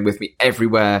would bring with me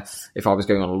everywhere. If I was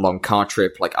going on a long car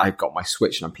trip, like, I've got my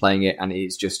Switch and I'm playing it, and it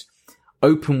is just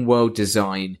open world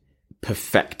design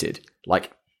perfected.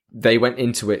 Like, they went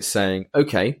into it saying,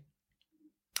 okay,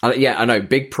 I know,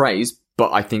 big praise,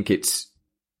 but I think it's,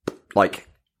 like,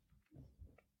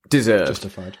 deserved.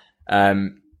 Justified.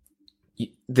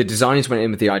 The designers went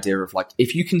in with the idea of, like,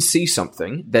 if you can see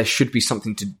something, there should be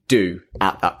something to do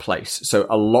at that place. So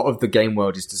a lot of the game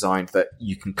world is designed that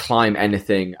you can climb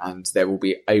anything and there will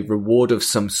be a reward of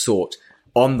some sort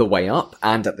on the way up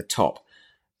and at the top.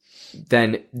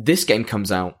 Then this game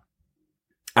comes out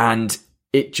and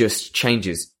it just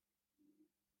changes.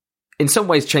 In some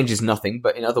ways changes nothing,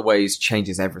 but in other ways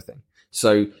changes everything.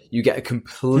 So you get a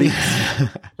complete...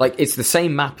 like, it's the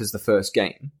same map as the first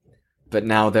game. But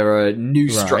now there are new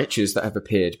structures that have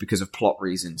appeared because of plot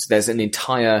reasons. There's an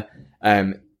entire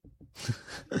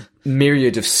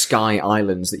myriad of sky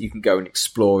islands that you can go and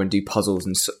explore and do puzzles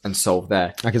and solve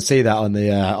there. I can see that on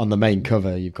the main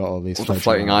cover. You've got all these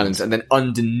floating islands. And then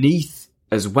underneath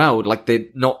as well, like, they're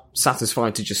not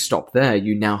satisfied to just stop there.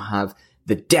 You now have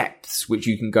the depths, which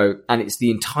you can go, and it's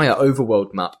the entire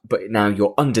overworld map, but now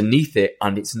you're underneath it,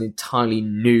 and it's an entirely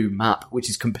new map, which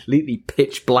is completely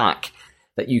pitch black,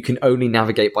 that you can only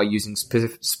navigate by using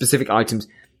specific items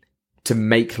to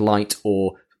make light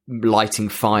or lighting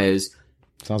fires.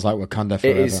 Sounds like Wakanda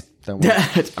forever. Don't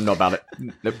worry. I'm not about it.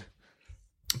 Nope.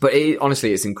 But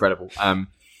honestly, it's incredible.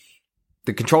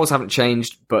 The controls haven't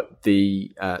changed, but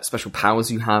the special powers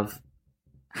you have.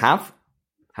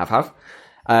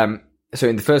 So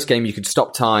in the first game, you could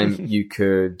stop time, you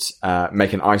could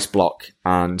make an ice block,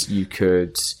 and you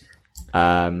could...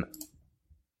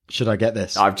 Should I get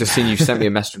this? I've just seen you sent me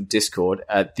a message from Discord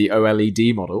at the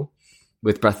OLED model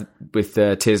with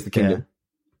Tears of the Kingdom.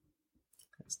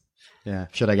 Yeah.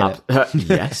 Should I get it?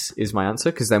 Yes, is my answer,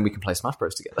 because then we can play Smash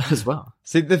Bros together as well.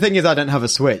 See, the thing is, I don't have a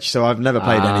Switch, so I've never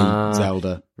played any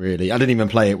Zelda, really. I didn't even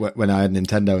play it when I had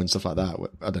Nintendo and stuff like that.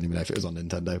 I don't even know if it was on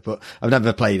Nintendo, but I've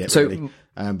never played it, really.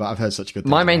 But I've heard such good things.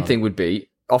 My main thing would be,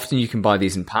 often you can buy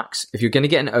these in packs. If you're going to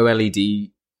get an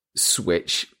OLED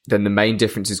Switch, then the main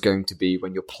difference is going to be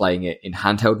when you're playing it in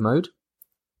handheld mode.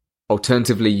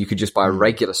 Alternatively, you could just buy a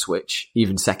regular Switch,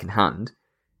 even secondhand,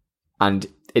 and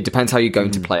it depends how you're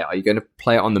going to play it. Are you going to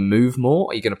play it on the Move more,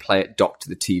 or are you going to play it docked to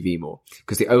the TV more?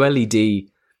 Because the OLED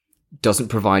doesn't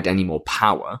provide any more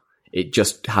power. It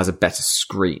just has a better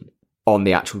screen. on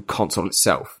the actual console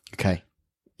itself. Okay.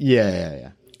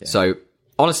 Yeah. So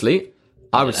honestly,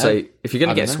 I would say if you're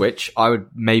going to get a Switch, I would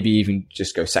maybe even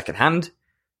just go second hand,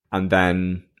 and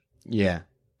then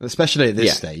especially at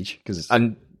this stage because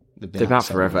they've been out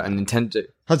forever. And Nintendo,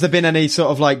 has there been any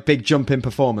sort of like big jump in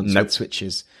performance Nope. with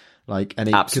Switches? Like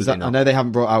any? Absolutely Because I know they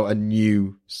haven't brought out a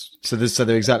new, so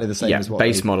they're exactly the same as what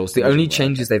base models. The only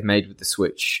changes they've made with the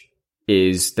Switch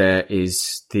is there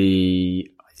is the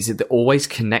always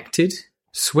connected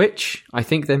Switch, I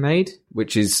think they made,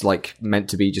 which is like meant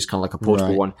to be just kind of like a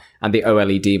portable one, and the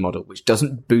OLED model, which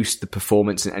doesn't boost the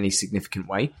performance in any significant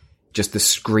way. Just the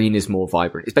screen is more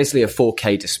vibrant. It's basically a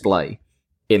 4K display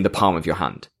in the palm of your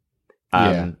hand.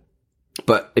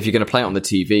 But if you're going to play it on the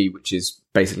TV, which is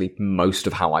basically most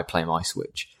of how I play my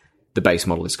Switch, the base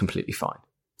model is completely fine.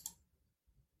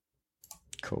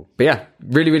 Cool. But yeah,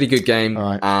 really, really good game. All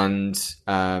right.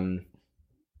 And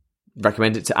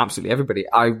recommend it to absolutely everybody.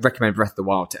 I recommend Breath of the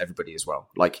Wild to everybody as well.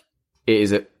 Like, it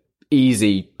is an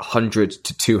easy 100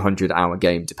 to 200 hour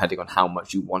game, depending on how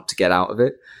much you want to get out of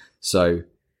it. So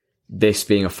this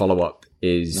being a follow-up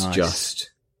is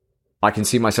just... I can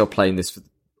see myself playing this for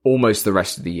almost the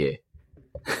rest of the year.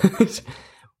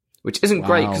 Which isn't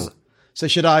great. So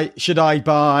should I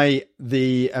buy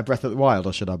the Breath of the Wild,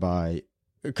 or should I buy...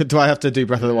 Do I have to do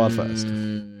Breath of the Wild first?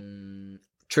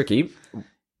 Tricky.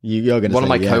 You're going to one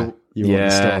say, of my want the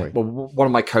story. Well, one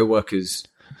of my co-workers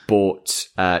bought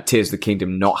Tears of the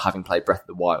Kingdom not having played Breath of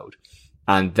the Wild,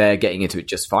 and they're getting into it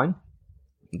just fine.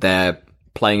 They're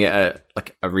playing it at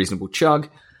like a reasonable chug,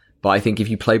 but I think if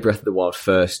you play Breath of the Wild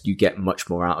first, you get much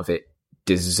more out of it,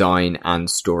 design and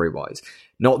story-wise.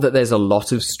 Not that there's a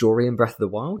lot of story in Breath of the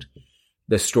Wild.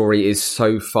 The story is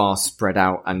so far spread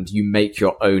out, and you make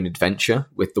your own adventure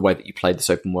with the way that you play this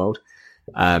open world.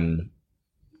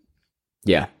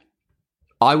 Yeah.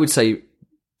 I would say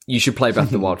you should play Breath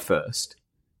of the Wild first,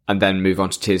 and then move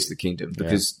on to Tears of the Kingdom,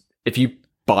 because if you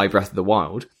buy Breath of the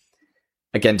Wild,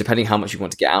 again, depending how much you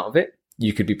want to get out of it,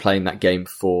 you could be playing that game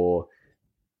for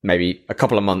maybe a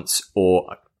couple of months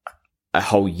or a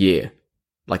whole year.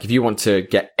 Like, if you want to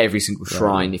get every single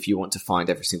shrine, if you want to find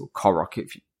every single Korok,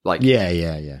 if you, like,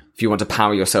 if you want to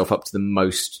power yourself up to the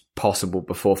most possible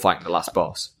before fighting the last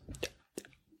boss.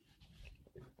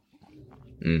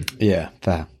 Yeah,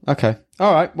 fair. Okay.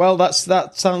 All right. Well,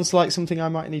 that sounds like something I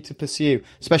might need to pursue.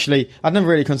 Especially, I'd never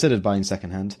really considered buying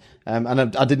secondhand, and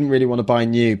I didn't really want to buy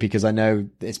new because I know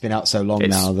it's been out so long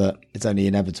now that it's only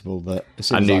inevitable that as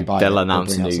soon as I buy they'll it,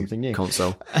 announce bring a out new something new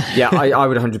console. Yeah, I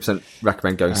would 100%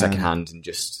 recommend going secondhand and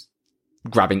just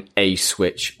grabbing a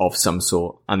Switch of some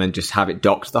sort, and then just have it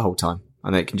docked the whole time,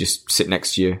 and then it can just sit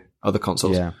next to your other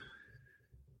consoles. Yeah.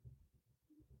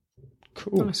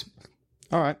 Cool. Nice.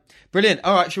 All right. Brilliant.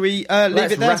 All right. Shall we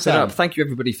leave it there, wrap it Sam? up. Thank you,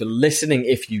 everybody, for listening.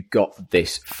 If you got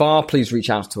this far, please reach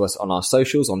out to us on our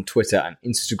socials, on Twitter and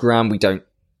Instagram. We don't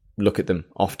look at them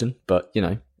often, but, you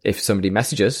know, if somebody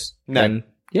messages, then,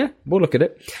 yeah, we'll look at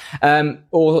it.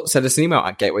 Or send us an email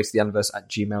at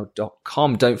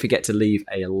gatewaytotheuniverse@gmail.com. Don't forget to leave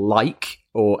a like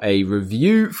or a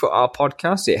review for our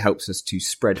podcast. It helps us to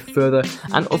spread further.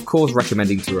 And, of course,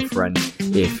 recommending to a friend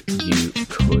if you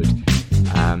could.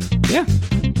 Yeah.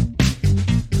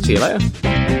 See you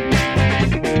later.